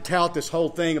 husbands like to tout this whole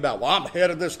thing about, well, I'm the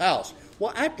head of this house.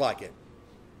 Well, act like it.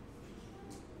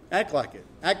 Act like it.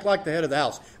 Act like the head of the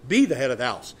house. Be the head of the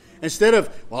house. Instead of,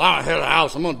 well, I'm the head of the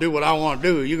house. I'm going to do what I want to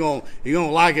do. You're going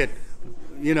to like it,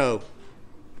 you know.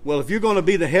 Well, if you're going to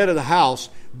be the head of the house,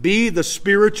 be the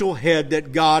spiritual head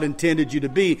that God intended you to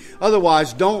be.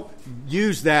 Otherwise, don't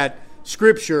use that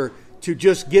scripture to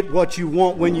just get what you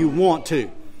want when you want to.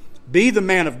 Be the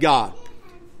man of God.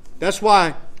 That's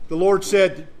why the Lord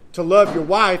said to love your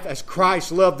wife as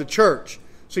Christ loved the church.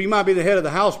 So you might be the head of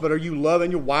the house, but are you loving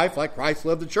your wife like Christ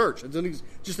loved the church? It's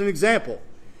just an example.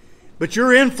 But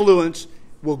your influence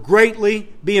will greatly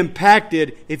be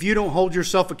impacted if you don't hold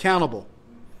yourself accountable.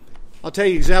 I'll tell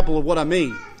you an example of what I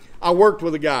mean. I worked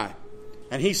with a guy,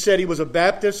 and he said he was a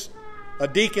Baptist, a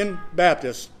deacon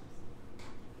Baptist.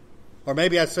 Or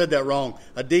maybe I said that wrong.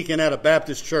 A deacon at a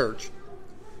Baptist church.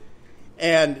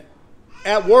 And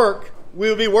at work, we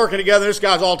would be working together. This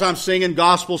guy's all the time singing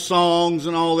gospel songs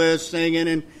and all this, singing,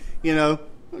 and,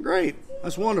 great.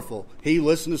 That's wonderful. He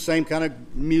listened to the same kind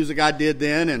of music I did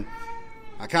then, and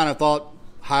I kind of thought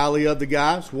highly of the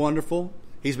guy. It's wonderful.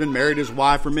 He's been married to his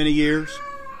wife for many years.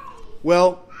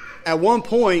 Well, at one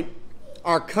point,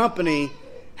 our company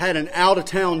had an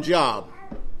out-of-town job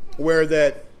where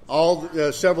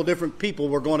several different people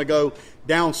were going to go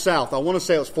down south. I want to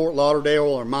say it was Fort Lauderdale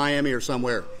or Miami or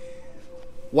somewhere.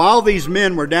 While these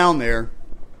men were down there,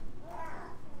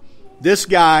 this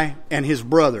guy and his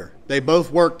brother, they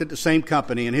both worked at the same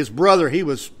company, and his brother, he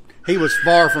was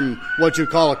far from what you'd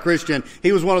call a Christian.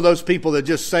 He was one of those people that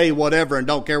just say whatever and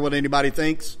don't care what anybody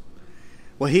thinks.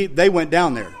 Well, they went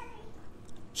down there.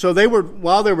 So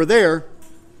while they were there,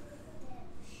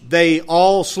 they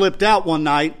all slipped out one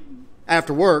night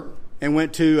after work and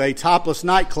went to a topless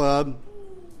nightclub,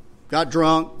 got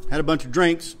drunk, had a bunch of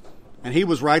drinks, and he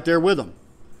was right there with them.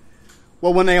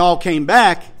 Well, when they all came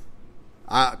back,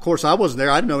 of course I wasn't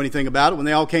there. I didn't know anything about it. When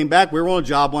they all came back, we were on a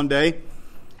job one day,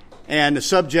 and the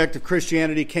subject of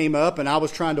Christianity came up, and I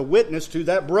was trying to witness to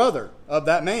that brother of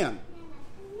that man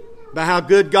about how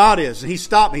good God is. And he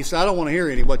stopped me. He said, I don't want to hear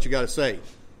any of what you got to say.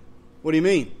 What do you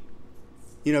mean?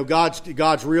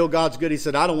 God's real, God's good. He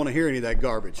said, I don't want to hear any of that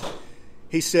garbage.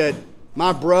 He said,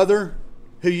 my brother,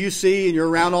 who you see and you're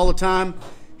around all the time,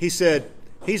 he said,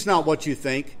 he's not what you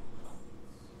think.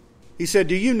 He said,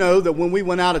 do you know that when we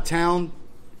went out of town,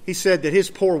 he said that his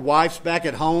poor wife's back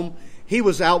at home. He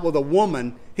was out with a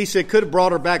woman. He said could have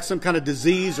brought her back some kind of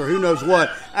disease or who knows what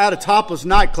at a topless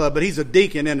nightclub, but he's a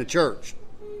deacon in a church.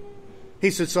 He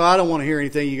said, so I don't want to hear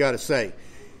anything you got to say.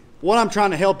 What I'm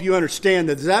trying to help you understand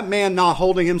is that man not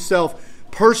holding himself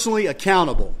personally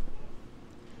accountable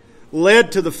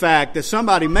led to the fact that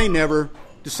somebody may never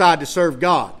decide to serve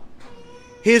God.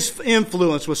 His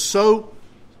influence was so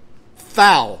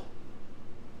foul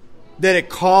that it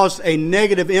caused a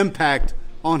negative impact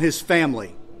on his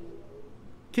family.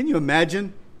 Can you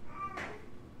imagine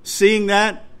seeing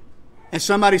that and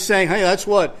somebody saying, hey, that's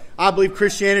what I believe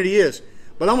Christianity is.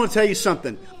 But I'm going to tell you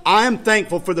something. I am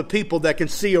thankful for the people that can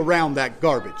see around that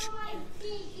garbage.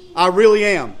 I really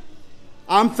am.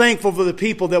 I'm thankful for the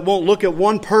people that won't look at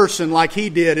one person like he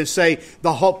did and say,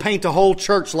 paint the whole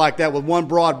church like that with one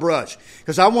broad brush.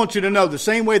 Because I want you to know, the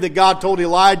same way that God told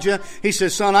Elijah, he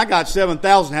says, son, I got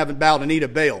 7,000 haven't bowed the knee to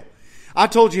Baal. I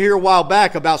told you here a while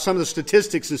back about some of the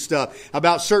statistics and stuff,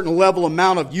 about certain level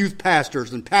amount of youth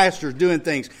pastors and pastors doing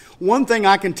things. One thing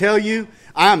I can tell you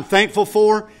I'm thankful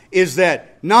for is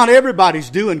that not everybody's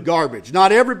doing garbage.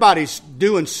 Not everybody's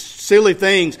doing silly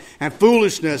things and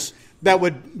foolishness that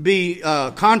would be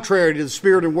contrary to the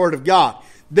Spirit and Word of God.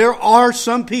 There are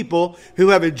some people who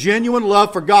have a genuine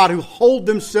love for God who hold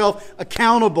themselves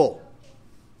accountable.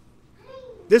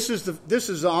 This is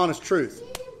the honest truth.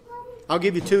 I'll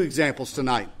give you two examples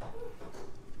tonight.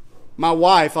 My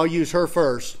wife, I'll use her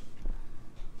first.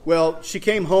 Well, she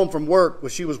came home from work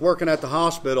when she was working at the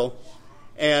hospital,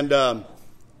 and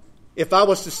if I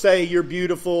was to say you're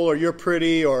beautiful or you're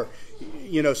pretty or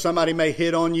somebody may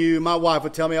hit on you, my wife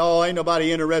would tell me, oh, ain't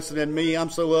nobody interested in me. I'm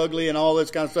so ugly and all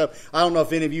this kind of stuff. I don't know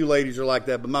if any of you ladies are like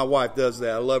that, but my wife does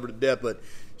that. I love her to death, but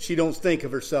she don't think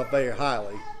of herself very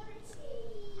highly.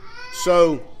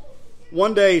 So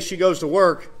one day she goes to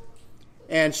work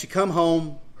and she come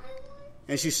home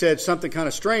and she said something kind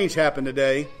of strange happened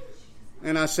today.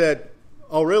 And I said,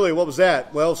 oh, really? What was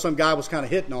that? Well, some guy was kind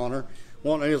of hitting on her.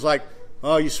 And he was like,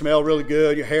 oh, you smell really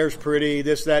good, your hair's pretty,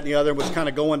 this, that, and the other. Was kind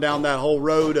of going down that whole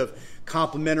road of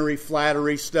complimentary,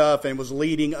 flattery stuff and was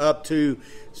leading up to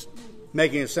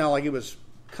making it sound like he was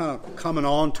kind of coming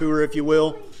on to her, if you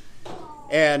will.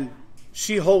 And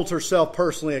she holds herself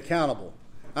personally accountable.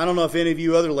 I don't know if any of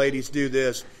you other ladies do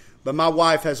this, but my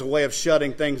wife has a way of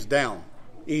shutting things down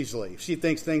easily. If she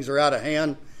thinks things are out of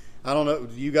hand, I don't know,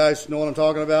 do you guys know what I'm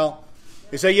talking about?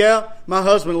 You say, yeah, my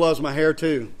husband loves my hair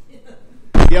too.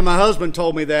 Yeah, my husband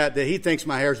told me that he thinks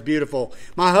my hair's beautiful.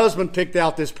 My husband picked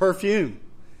out this perfume.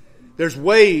 There's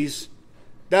ways,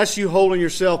 that's you holding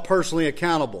yourself personally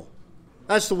accountable.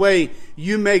 That's the way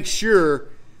you make sure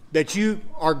that you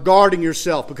are guarding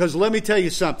yourself. Because let me tell you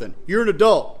something. You're an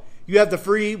adult. You have the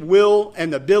free will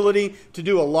and the ability to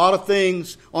do a lot of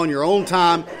things on your own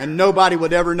time and nobody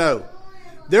would ever know.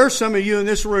 There are some of you in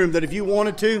this room that if you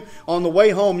wanted to, on the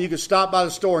way home, you could stop by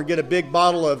the store and get a big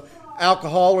bottle of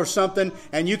alcohol or something,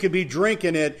 and you could be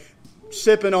drinking it,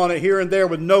 sipping on it here and there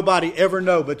with nobody ever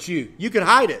know but you. You could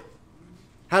hide it.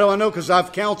 How do I know? Because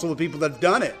I've counseled with people that have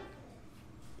done it.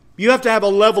 You have to have a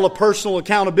level of personal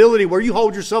accountability where you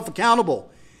hold yourself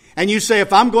accountable. And you say,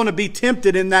 if I'm going to be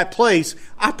tempted in that place,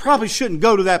 I probably shouldn't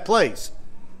go to that place.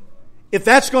 If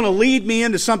that's going to lead me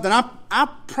into something, I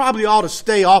probably ought to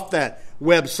stay off that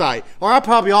website. Or I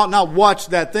probably ought not watch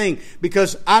that thing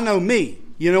because I know me.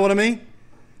 You know what I mean?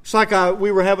 It's like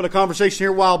we were having a conversation here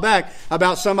a while back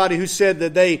about somebody who said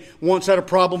that they once had a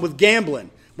problem with gambling.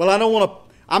 Well,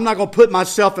 I'm not going to put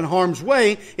myself in harm's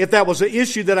way. If that was an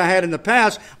issue that I had in the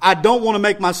past, I don't want to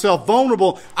make myself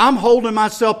vulnerable. I'm holding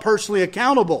myself personally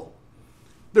accountable.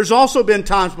 There's also been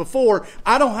times before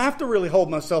I don't have to really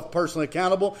hold myself personally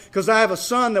accountable because I have a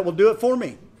son that will do it for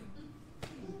me.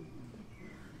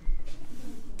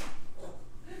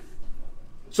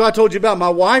 So I told you about my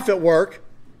wife at work.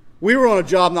 We were on a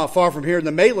job not far from here in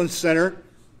the Maitland Center,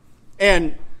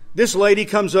 and this lady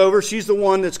comes over. She's the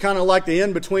one that's kind of like the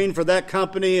in-between for that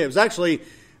company. It was actually,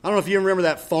 I don't know if you remember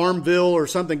that Farmville or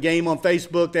something game on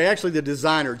Facebook. They actually, the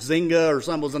designer, Zynga or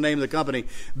something was the name of the company.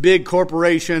 Big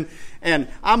corporation. And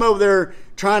I'm over there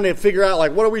trying to figure out,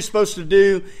 like, what are we supposed to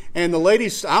do? And the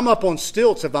lady's, I'm up on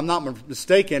stilts if I'm not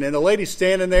mistaken. And the lady's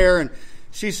standing there and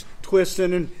she's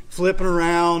twisting and flipping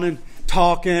around and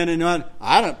talking. And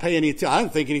I didn't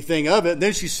think anything of it. And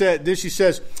then she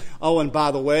says, oh, and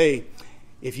by the way,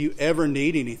 if you ever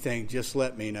need anything, just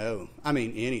let me know. I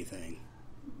mean, anything.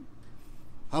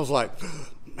 I was like,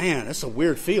 man, that's a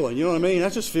weird feeling. You know what I mean?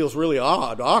 That just feels really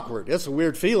awkward. That's a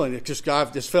weird feeling. I just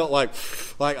felt like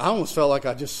I almost felt like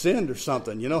I just sinned or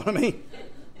something. You know what I mean?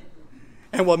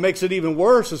 And what makes it even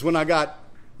worse is when I got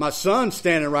my son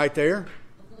standing right there.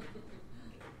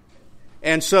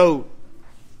 And so,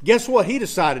 guess what he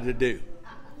decided to do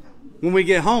when we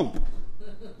get home?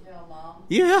 Tell Mom.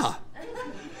 Yeah.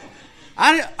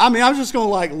 I mean, I was just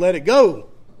going to let it go.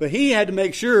 But he had to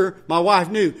make sure my wife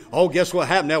knew, oh, guess what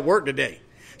happened at work today?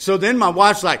 So then my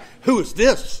wife's like, who is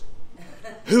this?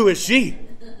 Who is she?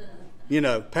 You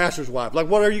know, pastor's wife. Like,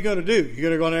 what are you going to do? You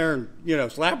going to go in there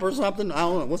and, slap her or something? I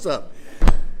don't know. What's up?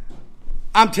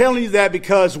 I'm telling you that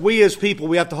because we as people,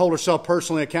 we have to hold ourselves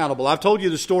personally accountable. I've told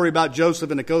you the story about Joseph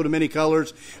and the coat of many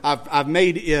colors. I've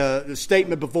made a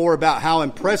statement before about how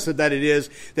impressive that it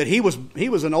is that he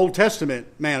was an Old Testament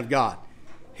man of God.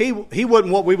 He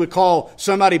wasn't what we would call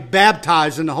somebody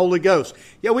baptized in the Holy Ghost.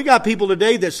 Yeah, we got people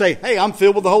today that say, hey, I'm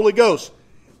filled with the Holy Ghost,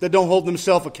 that don't hold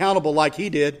themselves accountable like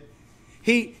he did.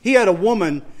 He had a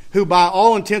woman who, by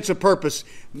all intents and purpose,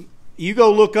 you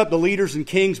go look up the leaders and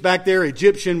kings back there,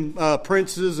 Egyptian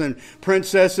princes and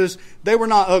princesses, they were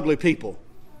not ugly people.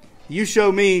 You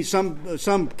show me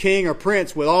some king or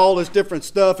prince with all this different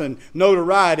stuff and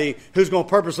notoriety who's going to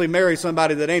purposely marry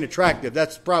somebody that ain't attractive.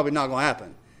 That's probably not going to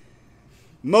happen.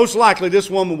 Most likely this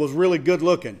woman was really good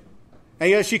looking. And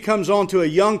yet she comes on to a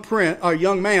young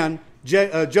man,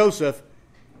 Joseph,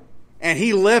 and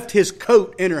he left his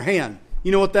coat in her hand.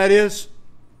 You know what that is?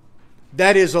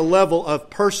 That is a level of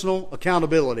personal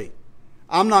accountability.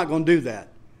 I'm not going to do that.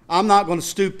 I'm not going to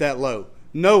stoop that low.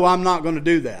 No, I'm not going to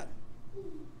do that.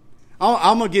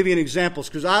 I'm going to give you an example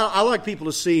because I like people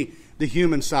to see the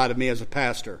human side of me as a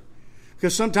pastor.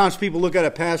 Because sometimes people look at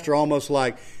a pastor almost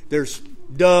like there's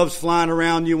doves flying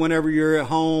around you whenever you're at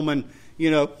home and,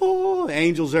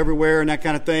 angels everywhere and that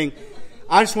kind of thing.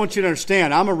 I just want you to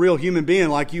understand, I'm a real human being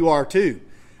like you are too.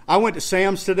 I went to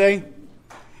Sam's today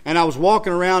and I was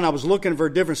walking around, I was looking for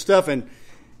different stuff and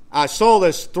I saw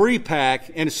this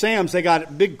 3-pack, and at Sam's they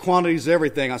got big quantities of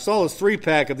everything. I saw this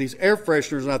 3-pack of these air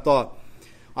fresheners and I thought,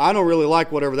 I don't really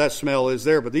like whatever that smell is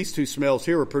there, but these two smells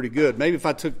here are pretty good. Maybe if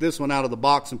I took this one out of the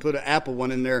box and put an apple one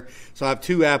in there, so I have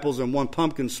 2 apples and 1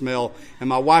 pumpkin smell, and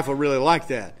my wife will really like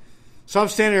that. So I'm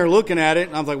standing there looking at it,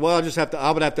 and I was like, well,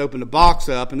 I would have to open the box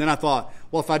up. And then I thought,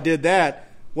 well, if I did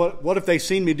that, what if they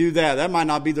seen me do that? That might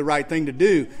not be the right thing to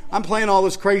do. I'm playing all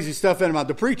this crazy stuff in about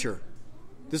the preacher.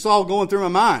 This is all going through my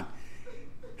mind.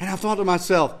 And I thought to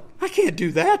myself, I can't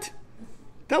do that.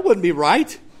 That wouldn't be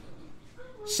right.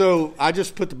 So I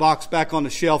just put the box back on the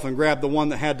shelf and grabbed the one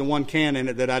that had the 1 can in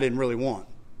it that I didn't really want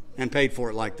and paid for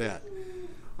it like that.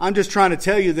 I'm just trying to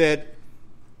tell you that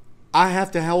I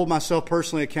have to hold myself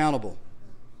personally accountable.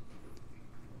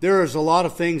 There is a lot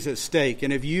of things at stake.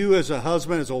 And if you as a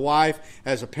husband, as a wife,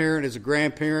 as a parent, as a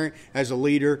grandparent, as a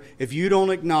leader, if you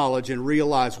don't acknowledge and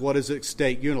realize what is at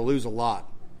stake, you're going to lose a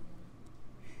lot.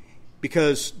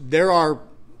 Because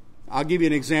I'll give you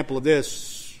an example of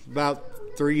this. About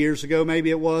 3 years ago, maybe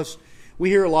it was. We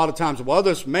hear a lot of times, well,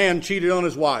 this man cheated on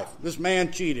his wife. This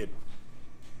man cheated.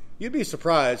 You'd be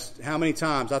surprised how many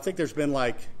times. I think there's been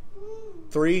like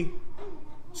 3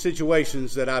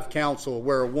 situations that I've counseled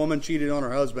where a woman cheated on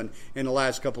her husband in the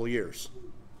last couple of years.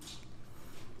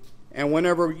 And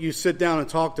whenever you sit down and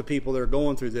talk to people that are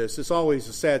going through this, it's always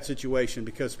a sad situation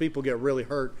because people get really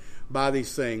hurt by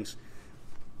these things.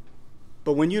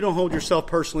 But when you don't hold yourself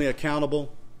personally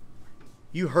accountable,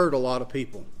 you hurt a lot of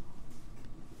people.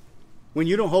 When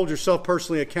you don't hold yourself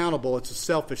personally accountable, it's a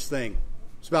selfish thing.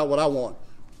 It's about what I want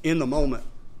in the moment.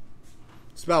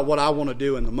 It's about what I want to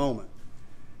do in the moment.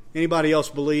 Anybody else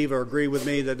believe or agree with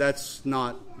me that that's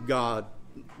not God?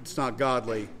 It's not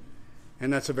godly.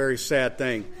 And that's a very sad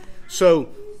thing. So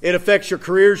it affects your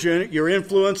careers, your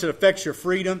influence. It affects your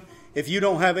freedom. If you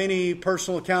don't have any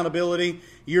personal accountability,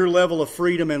 your level of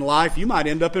freedom in life, you might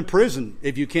end up in prison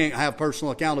if you can't have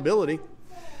personal accountability.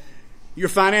 Your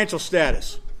financial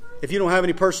status. If you don't have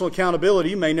any personal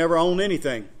accountability, you may never own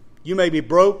anything. You may be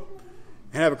broke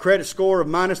and have a credit score of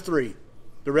 -3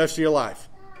 the rest of your life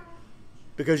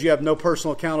because you have no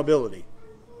personal accountability.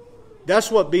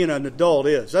 That's what being an adult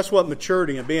is. That's what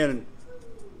maturity and being...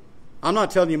 I'm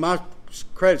not telling you my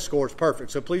credit score is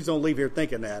perfect, so please don't leave here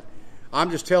thinking that.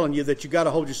 I'm just telling you that you got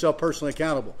to hold yourself personally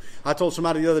accountable. I told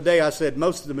somebody the other day, I said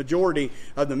most of the majority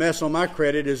of the mess on my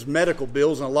credit is medical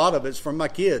bills, and a lot of it's from my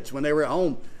kids when they were at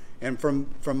home, and from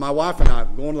my wife and I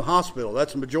going to the hospital.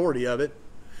 That's the majority of it.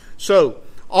 So,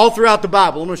 all throughout the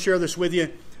Bible, I'm going to share this with you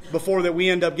before that we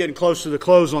end up getting close to the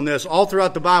close on this. All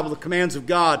throughout the Bible, the commands of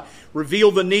God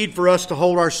reveal the need for us to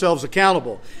hold ourselves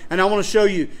accountable. And I want to show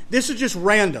you, this is just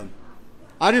random.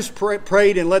 I just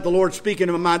prayed and let the Lord speak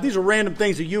into my mind. These are random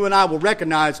things that you and I will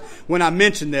recognize when I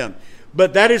mention them.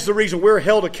 But that is the reason we're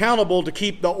held accountable to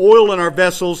keep the oil in our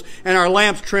vessels and our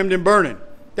lamps trimmed and burning.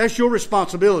 That's your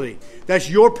responsibility. That's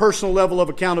your personal level of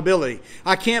accountability.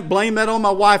 I can't blame that on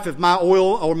my wife if my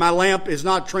oil or my lamp is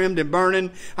not trimmed and burning.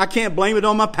 I can't blame it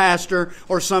on my pastor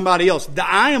or somebody else.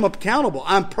 I am accountable.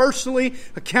 I'm personally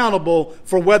accountable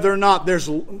for whether or not there's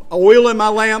oil in my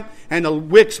lamp and the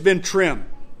wick's been trimmed.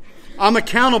 I'm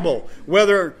accountable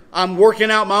whether I'm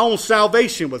working out my own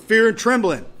salvation with fear and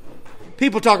trembling.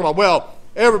 People talk about, well,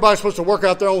 everybody's supposed to work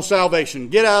out their own salvation.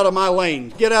 Get out of my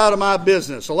lane. Get out of my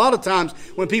business. A lot of times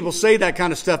when people say that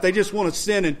kind of stuff, they just want to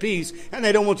sin in peace and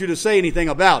they don't want you to say anything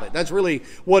about it. That's really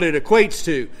what it equates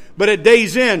to. But at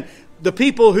day's end, the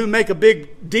people who make a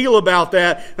big deal about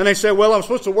that and they say, well, I'm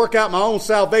supposed to work out my own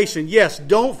salvation. Yes,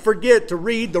 don't forget to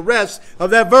read the rest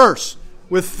of that verse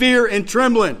with fear and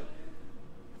trembling.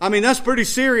 I mean, that's pretty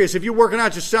serious. If you're working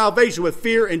out your salvation with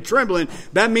fear and trembling,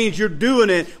 that means you're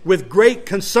doing it with great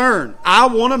concern. I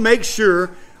want to make sure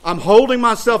I'm holding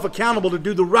myself accountable to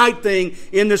do the right thing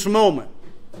in this moment.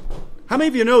 How many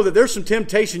of you know that there's some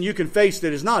temptation you can face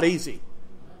that is not easy?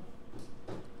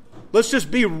 Let's just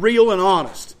be real and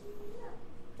honest.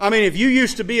 I mean, if you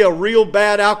used to be a real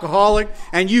bad alcoholic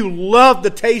and you loved the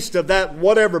taste of that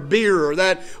whatever beer or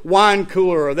that wine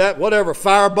cooler or that whatever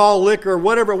Fireball liquor or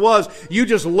whatever it was, you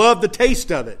just loved the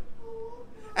taste of it.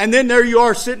 And then there you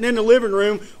are sitting in the living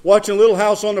room watching Little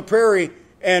House on the Prairie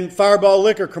and Fireball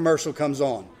liquor commercial comes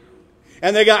on.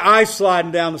 And they got ice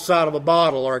sliding down the side of a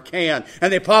bottle or a can.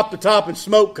 And they pop the top and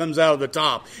smoke comes out of the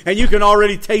top. And you can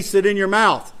already taste it in your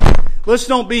mouth. Let's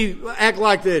don't act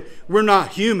like that we're not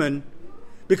human.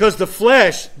 Because the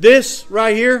flesh, this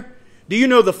right here, do you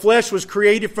know the flesh was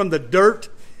created from the dirt?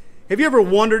 Have you ever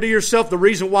wondered to yourself the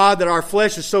reason why that our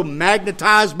flesh is so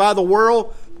magnetized by the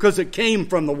world? Because it came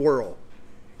from the world.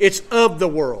 It's of the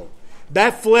world.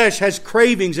 That flesh has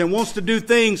cravings and wants to do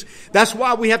things. That's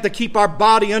why we have to keep our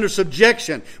body under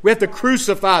subjection. We have to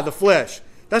crucify the flesh.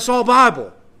 That's all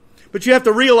Bible. But you have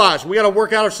to realize we got to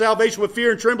work out our salvation with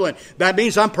fear and trembling. That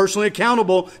means I'm personally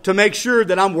accountable to make sure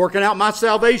that I'm working out my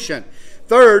salvation.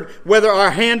 Third, whether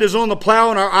our hand is on the plow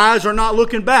and our eyes are not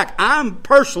looking back. I'm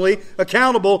personally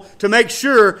accountable to make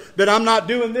sure that I'm not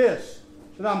doing this.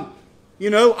 That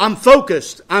I'm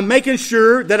focused. I'm making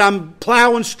sure that I'm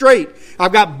plowing straight.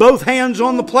 I've got both hands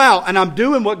on the plow and I'm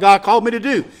doing what God called me to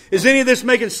do. Is any of this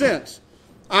making sense?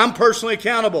 I'm personally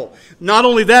accountable. Not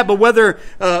only that, but whether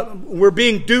we're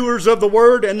being doers of the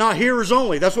word and not hearers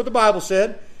only. That's what the Bible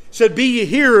said. It said, be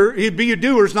ye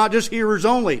doers, not just hearers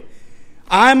only.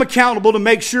 I'm accountable to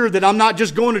make sure that I'm not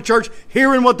just going to church,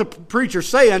 hearing what the preacher's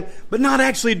saying, but not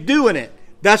actually doing it.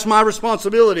 That's my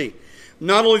responsibility.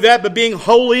 Not only that, but being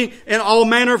holy in all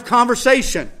manner of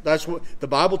conversation. That's what the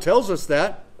Bible tells us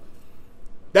that.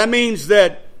 That means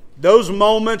that those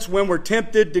moments when we're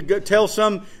tempted to tell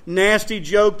some nasty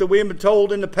joke that we have been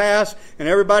told in the past, and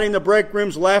everybody in the break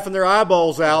room's laughing their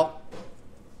eyeballs out,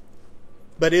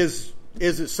 but is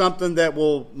it something that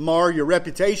will mar your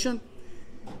reputation?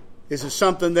 Is it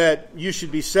something that you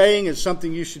should be saying? Is it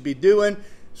something you should be doing?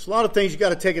 There's a lot of things you got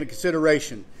to take into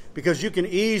consideration because you can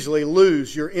easily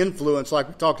lose your influence, like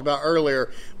we talked about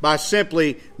earlier, by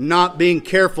simply not being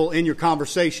careful in your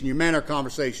conversation, your manner of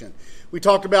conversation. We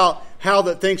talked about how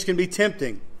that things can be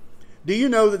tempting. Do you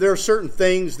know that there are certain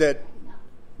things that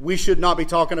we should not be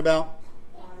talking about?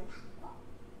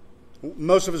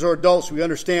 Most of us are adults. We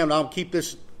understand. I'll keep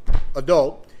this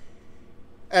adult.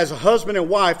 As a husband and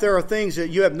wife, there are things that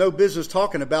you have no business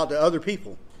talking about to other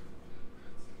people.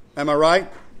 Am I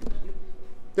right?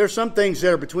 There are some things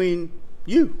that are between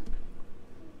you.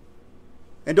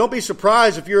 And don't be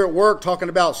surprised if you're at work talking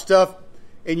about stuff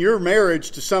in your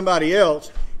marriage to somebody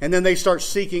else, and then they start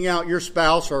seeking out your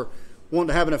spouse or wanting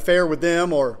to have an affair with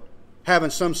them or having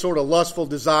some sort of lustful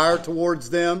desire towards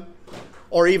them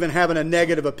or even having a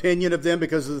negative opinion of them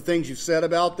because of the things you've said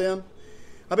about them.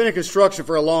 I've been in construction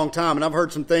for a long time, and I've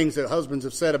heard some things that husbands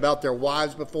have said about their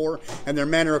wives before and their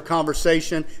manner of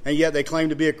conversation, and yet they claim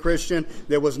to be a Christian.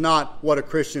 That was not what a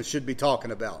Christian should be talking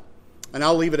about. And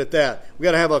I'll leave it at that. We've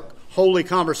got to have a holy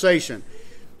conversation.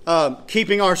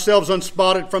 Keeping ourselves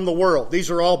unspotted from the world. These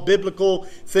are all biblical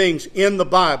things in the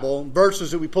Bible,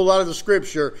 verses that we pull out of the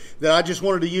Scripture that I just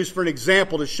wanted to use for an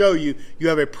example to show you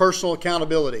have a personal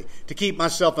accountability. To keep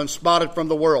myself unspotted from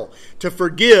the world. To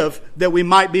forgive that we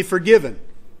might be forgiven.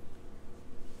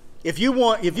 If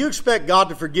you expect God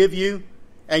to forgive you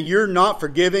and you're not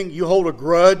forgiving, you hold a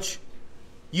grudge,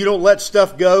 you don't let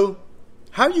stuff go,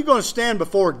 how are you going to stand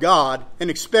before God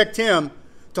and expect Him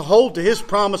to hold to His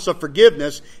promise of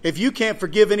forgiveness if you can't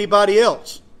forgive anybody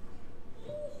else?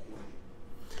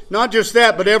 Not just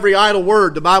that, but every idle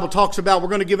word. The Bible talks about we're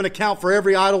going to give an account for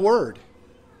every idle word.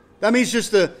 That means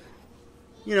just the,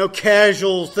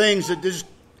 casual things that just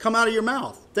come out of your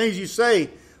mouth. Things you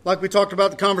say, like we talked about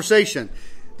the conversation.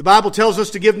 The Bible tells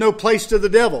us to give no place to the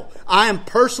devil. I am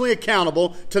personally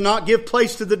accountable to not give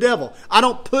place to the devil. I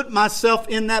don't put myself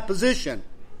in that position.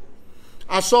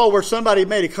 I saw where somebody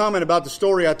made a comment about the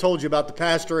story I told you about the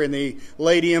pastor and the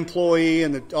lady employee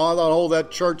and all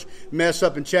that church mess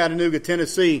up in Chattanooga,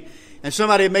 Tennessee. And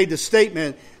somebody had made the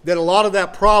statement that a lot of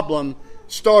that problem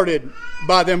started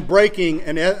by them breaking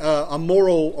a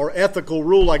moral or ethical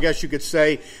rule, I guess you could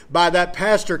say, by that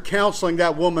pastor counseling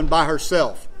that woman by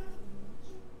herself.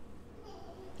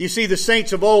 You see, the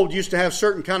saints of old used to have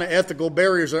certain kind of ethical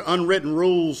barriers or unwritten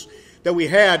rules that we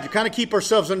had to kind of keep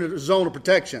ourselves under the zone of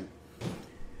protection.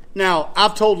 Now,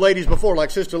 I've told ladies before, like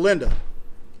Sister Linda.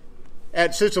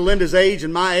 At Sister Linda's age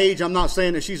and my age, I'm not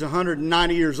saying that she's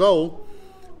 190 years old,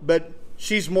 but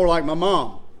she's more like my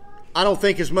mom. I don't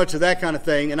think as much of that kind of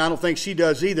thing, and I don't think she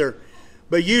does either.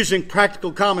 But using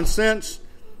practical common sense,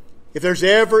 if there's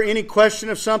ever any question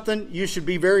of something, you should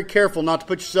be very careful not to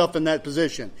put yourself in that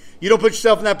position. You don't put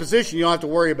yourself in that position, you don't have to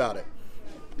worry about it.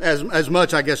 As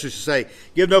much, I guess you should say.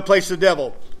 Give no place to the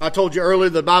devil. I told you earlier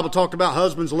the Bible talked about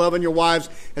husbands loving your wives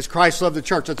as Christ loved the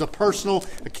church. That's a personal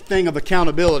thing of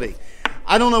accountability.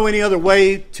 I don't know any other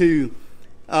way to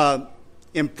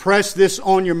impress this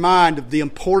on your mind of the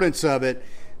importance of it,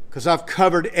 because I've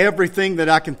covered everything that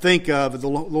I can think of with the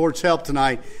Lord's help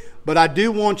tonight. But I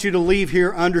do want you to leave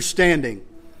here understanding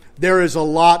there is a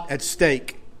lot at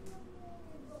stake.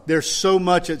 There's so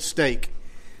much at stake.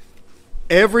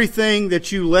 Everything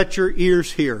that you let your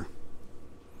ears hear,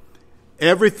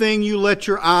 everything you let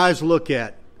your eyes look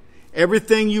at,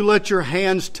 everything you let your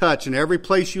hands touch, and every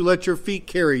place you let your feet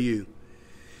carry you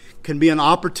can be an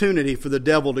opportunity for the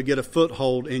devil to get a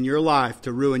foothold in your life,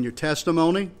 to ruin your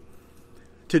testimony,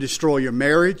 to destroy your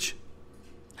marriage.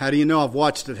 How do you know? I've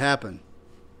watched it happen.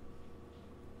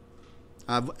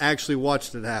 I've actually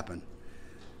watched it happen.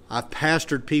 I've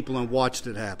pastored people and watched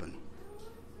it happen.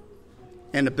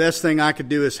 And the best thing I could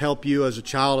do is help you as a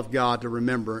child of God to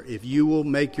remember, if you will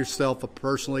make yourself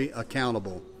personally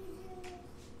accountable,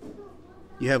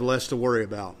 you have less to worry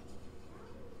about.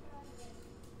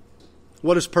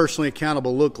 What does personally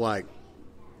accountable look like?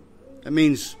 That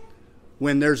means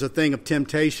when there's a thing of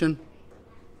temptation,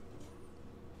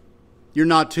 you're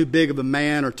not too big of a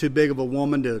man or too big of a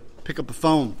woman to pick up a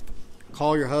phone,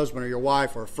 call your husband or your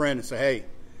wife or a friend and say, hey,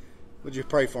 would you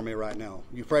pray for me right now?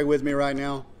 You pray with me right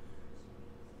now?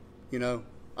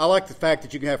 I like the fact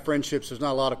that you can have friendships. There's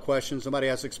not a lot of questions. Somebody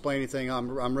has to explain anything.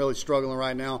 I'm really struggling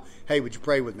right now. Hey, would you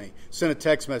pray with me? Send a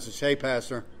text message. Hey,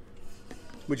 Pastor,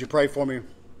 would you pray for me,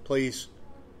 please?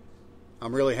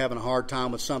 I'm really having a hard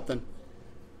time with something.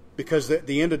 Because at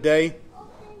the end of the day,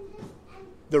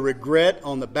 the regret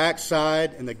on the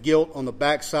backside and the guilt on the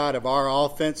backside of our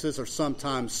offenses are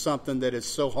sometimes something that is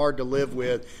so hard to live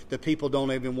with that people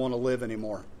don't even want to live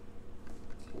anymore.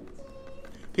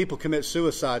 People commit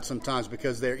suicide sometimes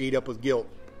because they're eat up with guilt.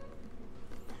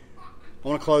 I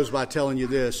want to close by telling you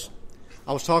this.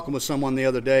 I was talking with someone the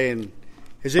other day, and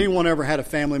has anyone ever had a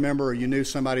family member or you knew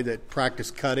somebody that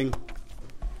practiced cutting?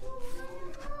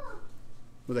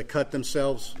 Where they cut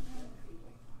themselves?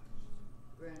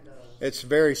 It's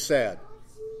very sad.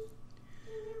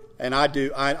 And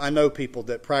I know people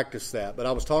that practice that. But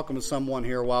I was talking with someone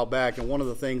here a while back, and one of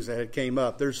the things that had came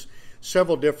up, there's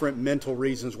several different mental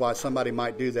reasons why somebody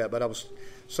might do that. But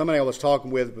somebody I was talking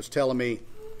with was telling me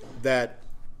that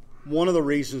one of the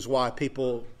reasons why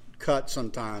people cut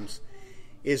sometimes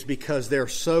is because they're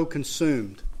so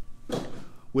consumed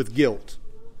with guilt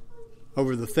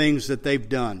over the things that they've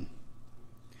done.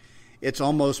 It's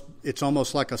almost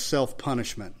like a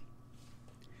self-punishment.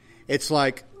 It's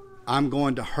like, I'm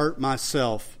going to hurt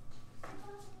myself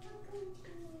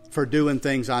for doing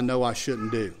things I know I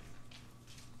shouldn't do.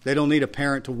 They don't need a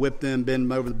parent to whip them, bend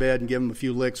them over the bed, and give them a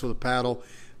few licks with a paddle.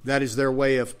 That is their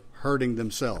way of hurting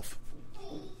themselves.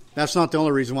 That's not the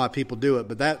only reason why people do it,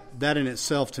 but that in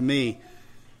itself, to me,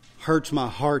 hurts my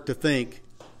heart to think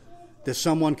that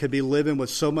someone could be living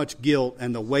with so much guilt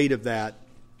and the weight of that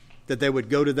they would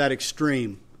go to that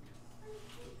extreme.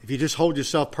 If you just hold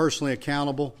yourself personally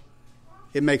accountable,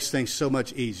 it makes things so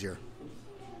much easier.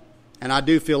 And I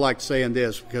do feel like saying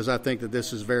this because I think that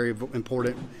this is very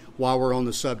important while we're on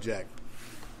the subject.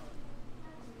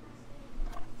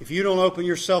 If you don't open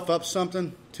yourself up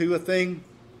to a thing,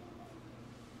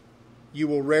 you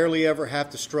will rarely ever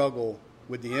have to struggle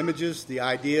with the images, the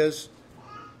ideas,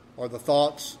 or the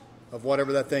thoughts of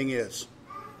whatever that thing is.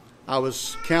 I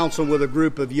was counseling with a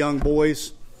group of young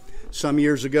boys some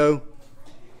years ago,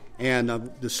 and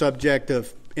the subject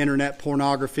of internet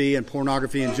pornography and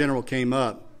pornography in general came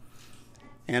up.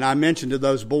 And I mentioned to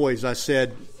those boys, I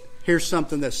said, here's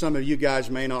something that some of you guys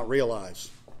may not realize.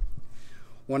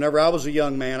 Whenever I was a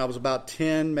young man, I was about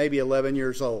 10, maybe 11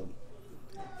 years old.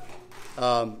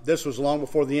 This was long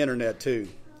before the internet, too.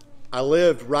 I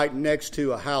lived right next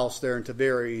to a house there in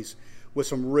Tiberias with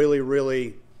some really,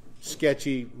 really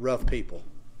sketchy, rough people.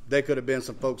 They could have been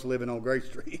some folks living on Grape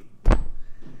Street.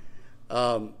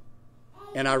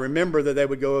 And I remember that they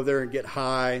would go over there and get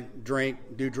high, drink,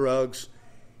 do drugs,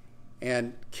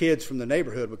 and kids from the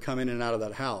neighborhood would come in and out of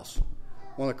that house.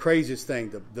 One of the craziest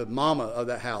things, the mama of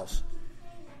that house,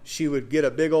 she would get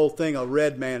a big old thing of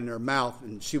Red Man in her mouth,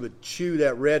 and she would chew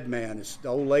that Red Man, as the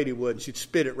old lady would, and she'd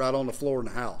spit it right on the floor in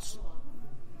the house.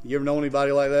 You ever know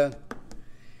anybody like that?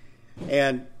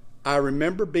 And I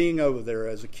remember being over there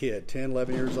as a kid, 10,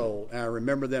 11 years old, and I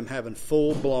remember them having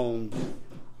full-blown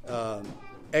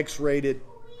X-rated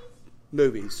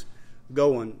movies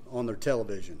going on their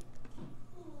television.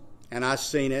 And I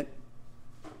seen it.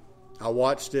 I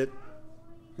watched it.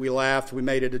 We laughed. We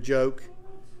made it a joke.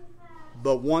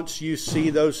 But once you see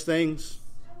those things,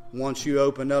 once you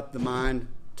open up the mind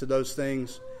to those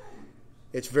things,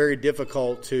 it's very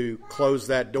difficult to close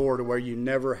that door to where you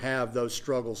never have those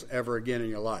struggles ever again in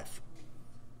your life.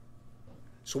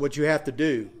 So what you have to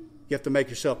do, you have to make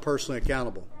yourself personally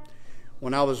accountable.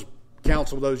 When I was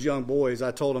counseling those young boys,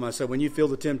 I told them, I said, when you feel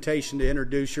the temptation to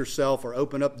introduce yourself or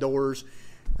open up doors,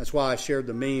 that's why I shared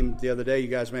the meme the other day you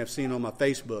guys may have seen on my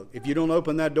Facebook. If you don't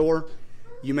open that door,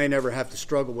 you may never have to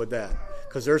struggle with that.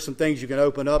 Because there are some things you can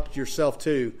open up yourself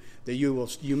to that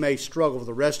you may struggle for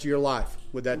the rest of your life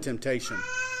with that temptation.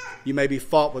 You may be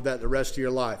fought with that the rest of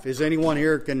your life. Is anyone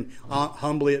here can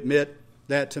humbly admit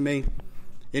that to me?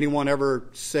 Anyone ever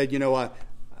said, I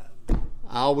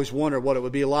always wondered what it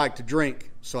would be like to drink,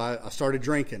 so I started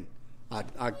drinking.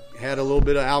 I had a little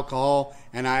bit of alcohol,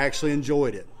 and I actually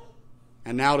enjoyed it.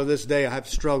 And now to this day, I have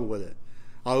to struggle with it.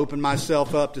 I open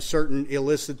myself up to certain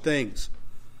illicit things.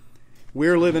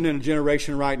 We're living in a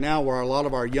generation right now where a lot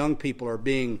of our young people are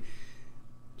being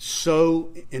so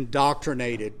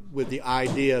indoctrinated with the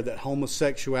idea that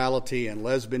homosexuality and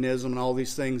lesbianism and all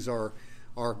these things are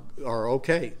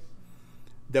okay.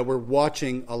 That we're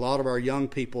watching a lot of our young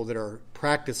people that are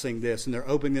practicing this, and they're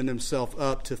opening themselves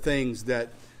up to things that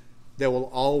will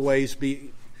always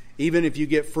be, even if you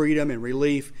get freedom and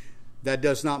relief, that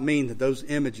does not mean that those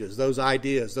images, those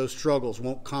ideas, those struggles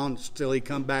won't constantly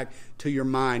come back to your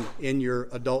mind in your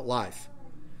adult life.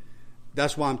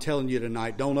 That's why I'm telling you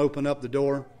tonight, don't open up the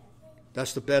door.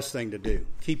 That's the best thing to do.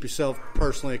 Keep yourself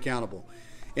personally accountable.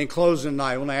 In closing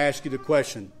tonight, I want to ask you the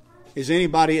question, is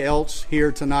anybody else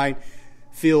here tonight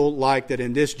feel like that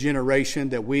in this generation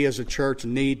that we as a church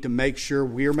need to make sure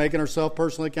we're making ourselves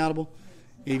personally accountable?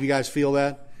 Any of you guys feel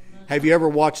that? Have you ever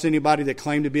watched anybody that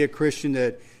claimed to be a Christian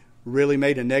that really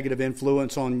made a negative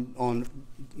influence on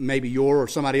maybe your or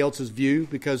somebody else's view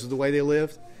because of the way they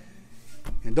lived?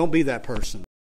 And don't be that person.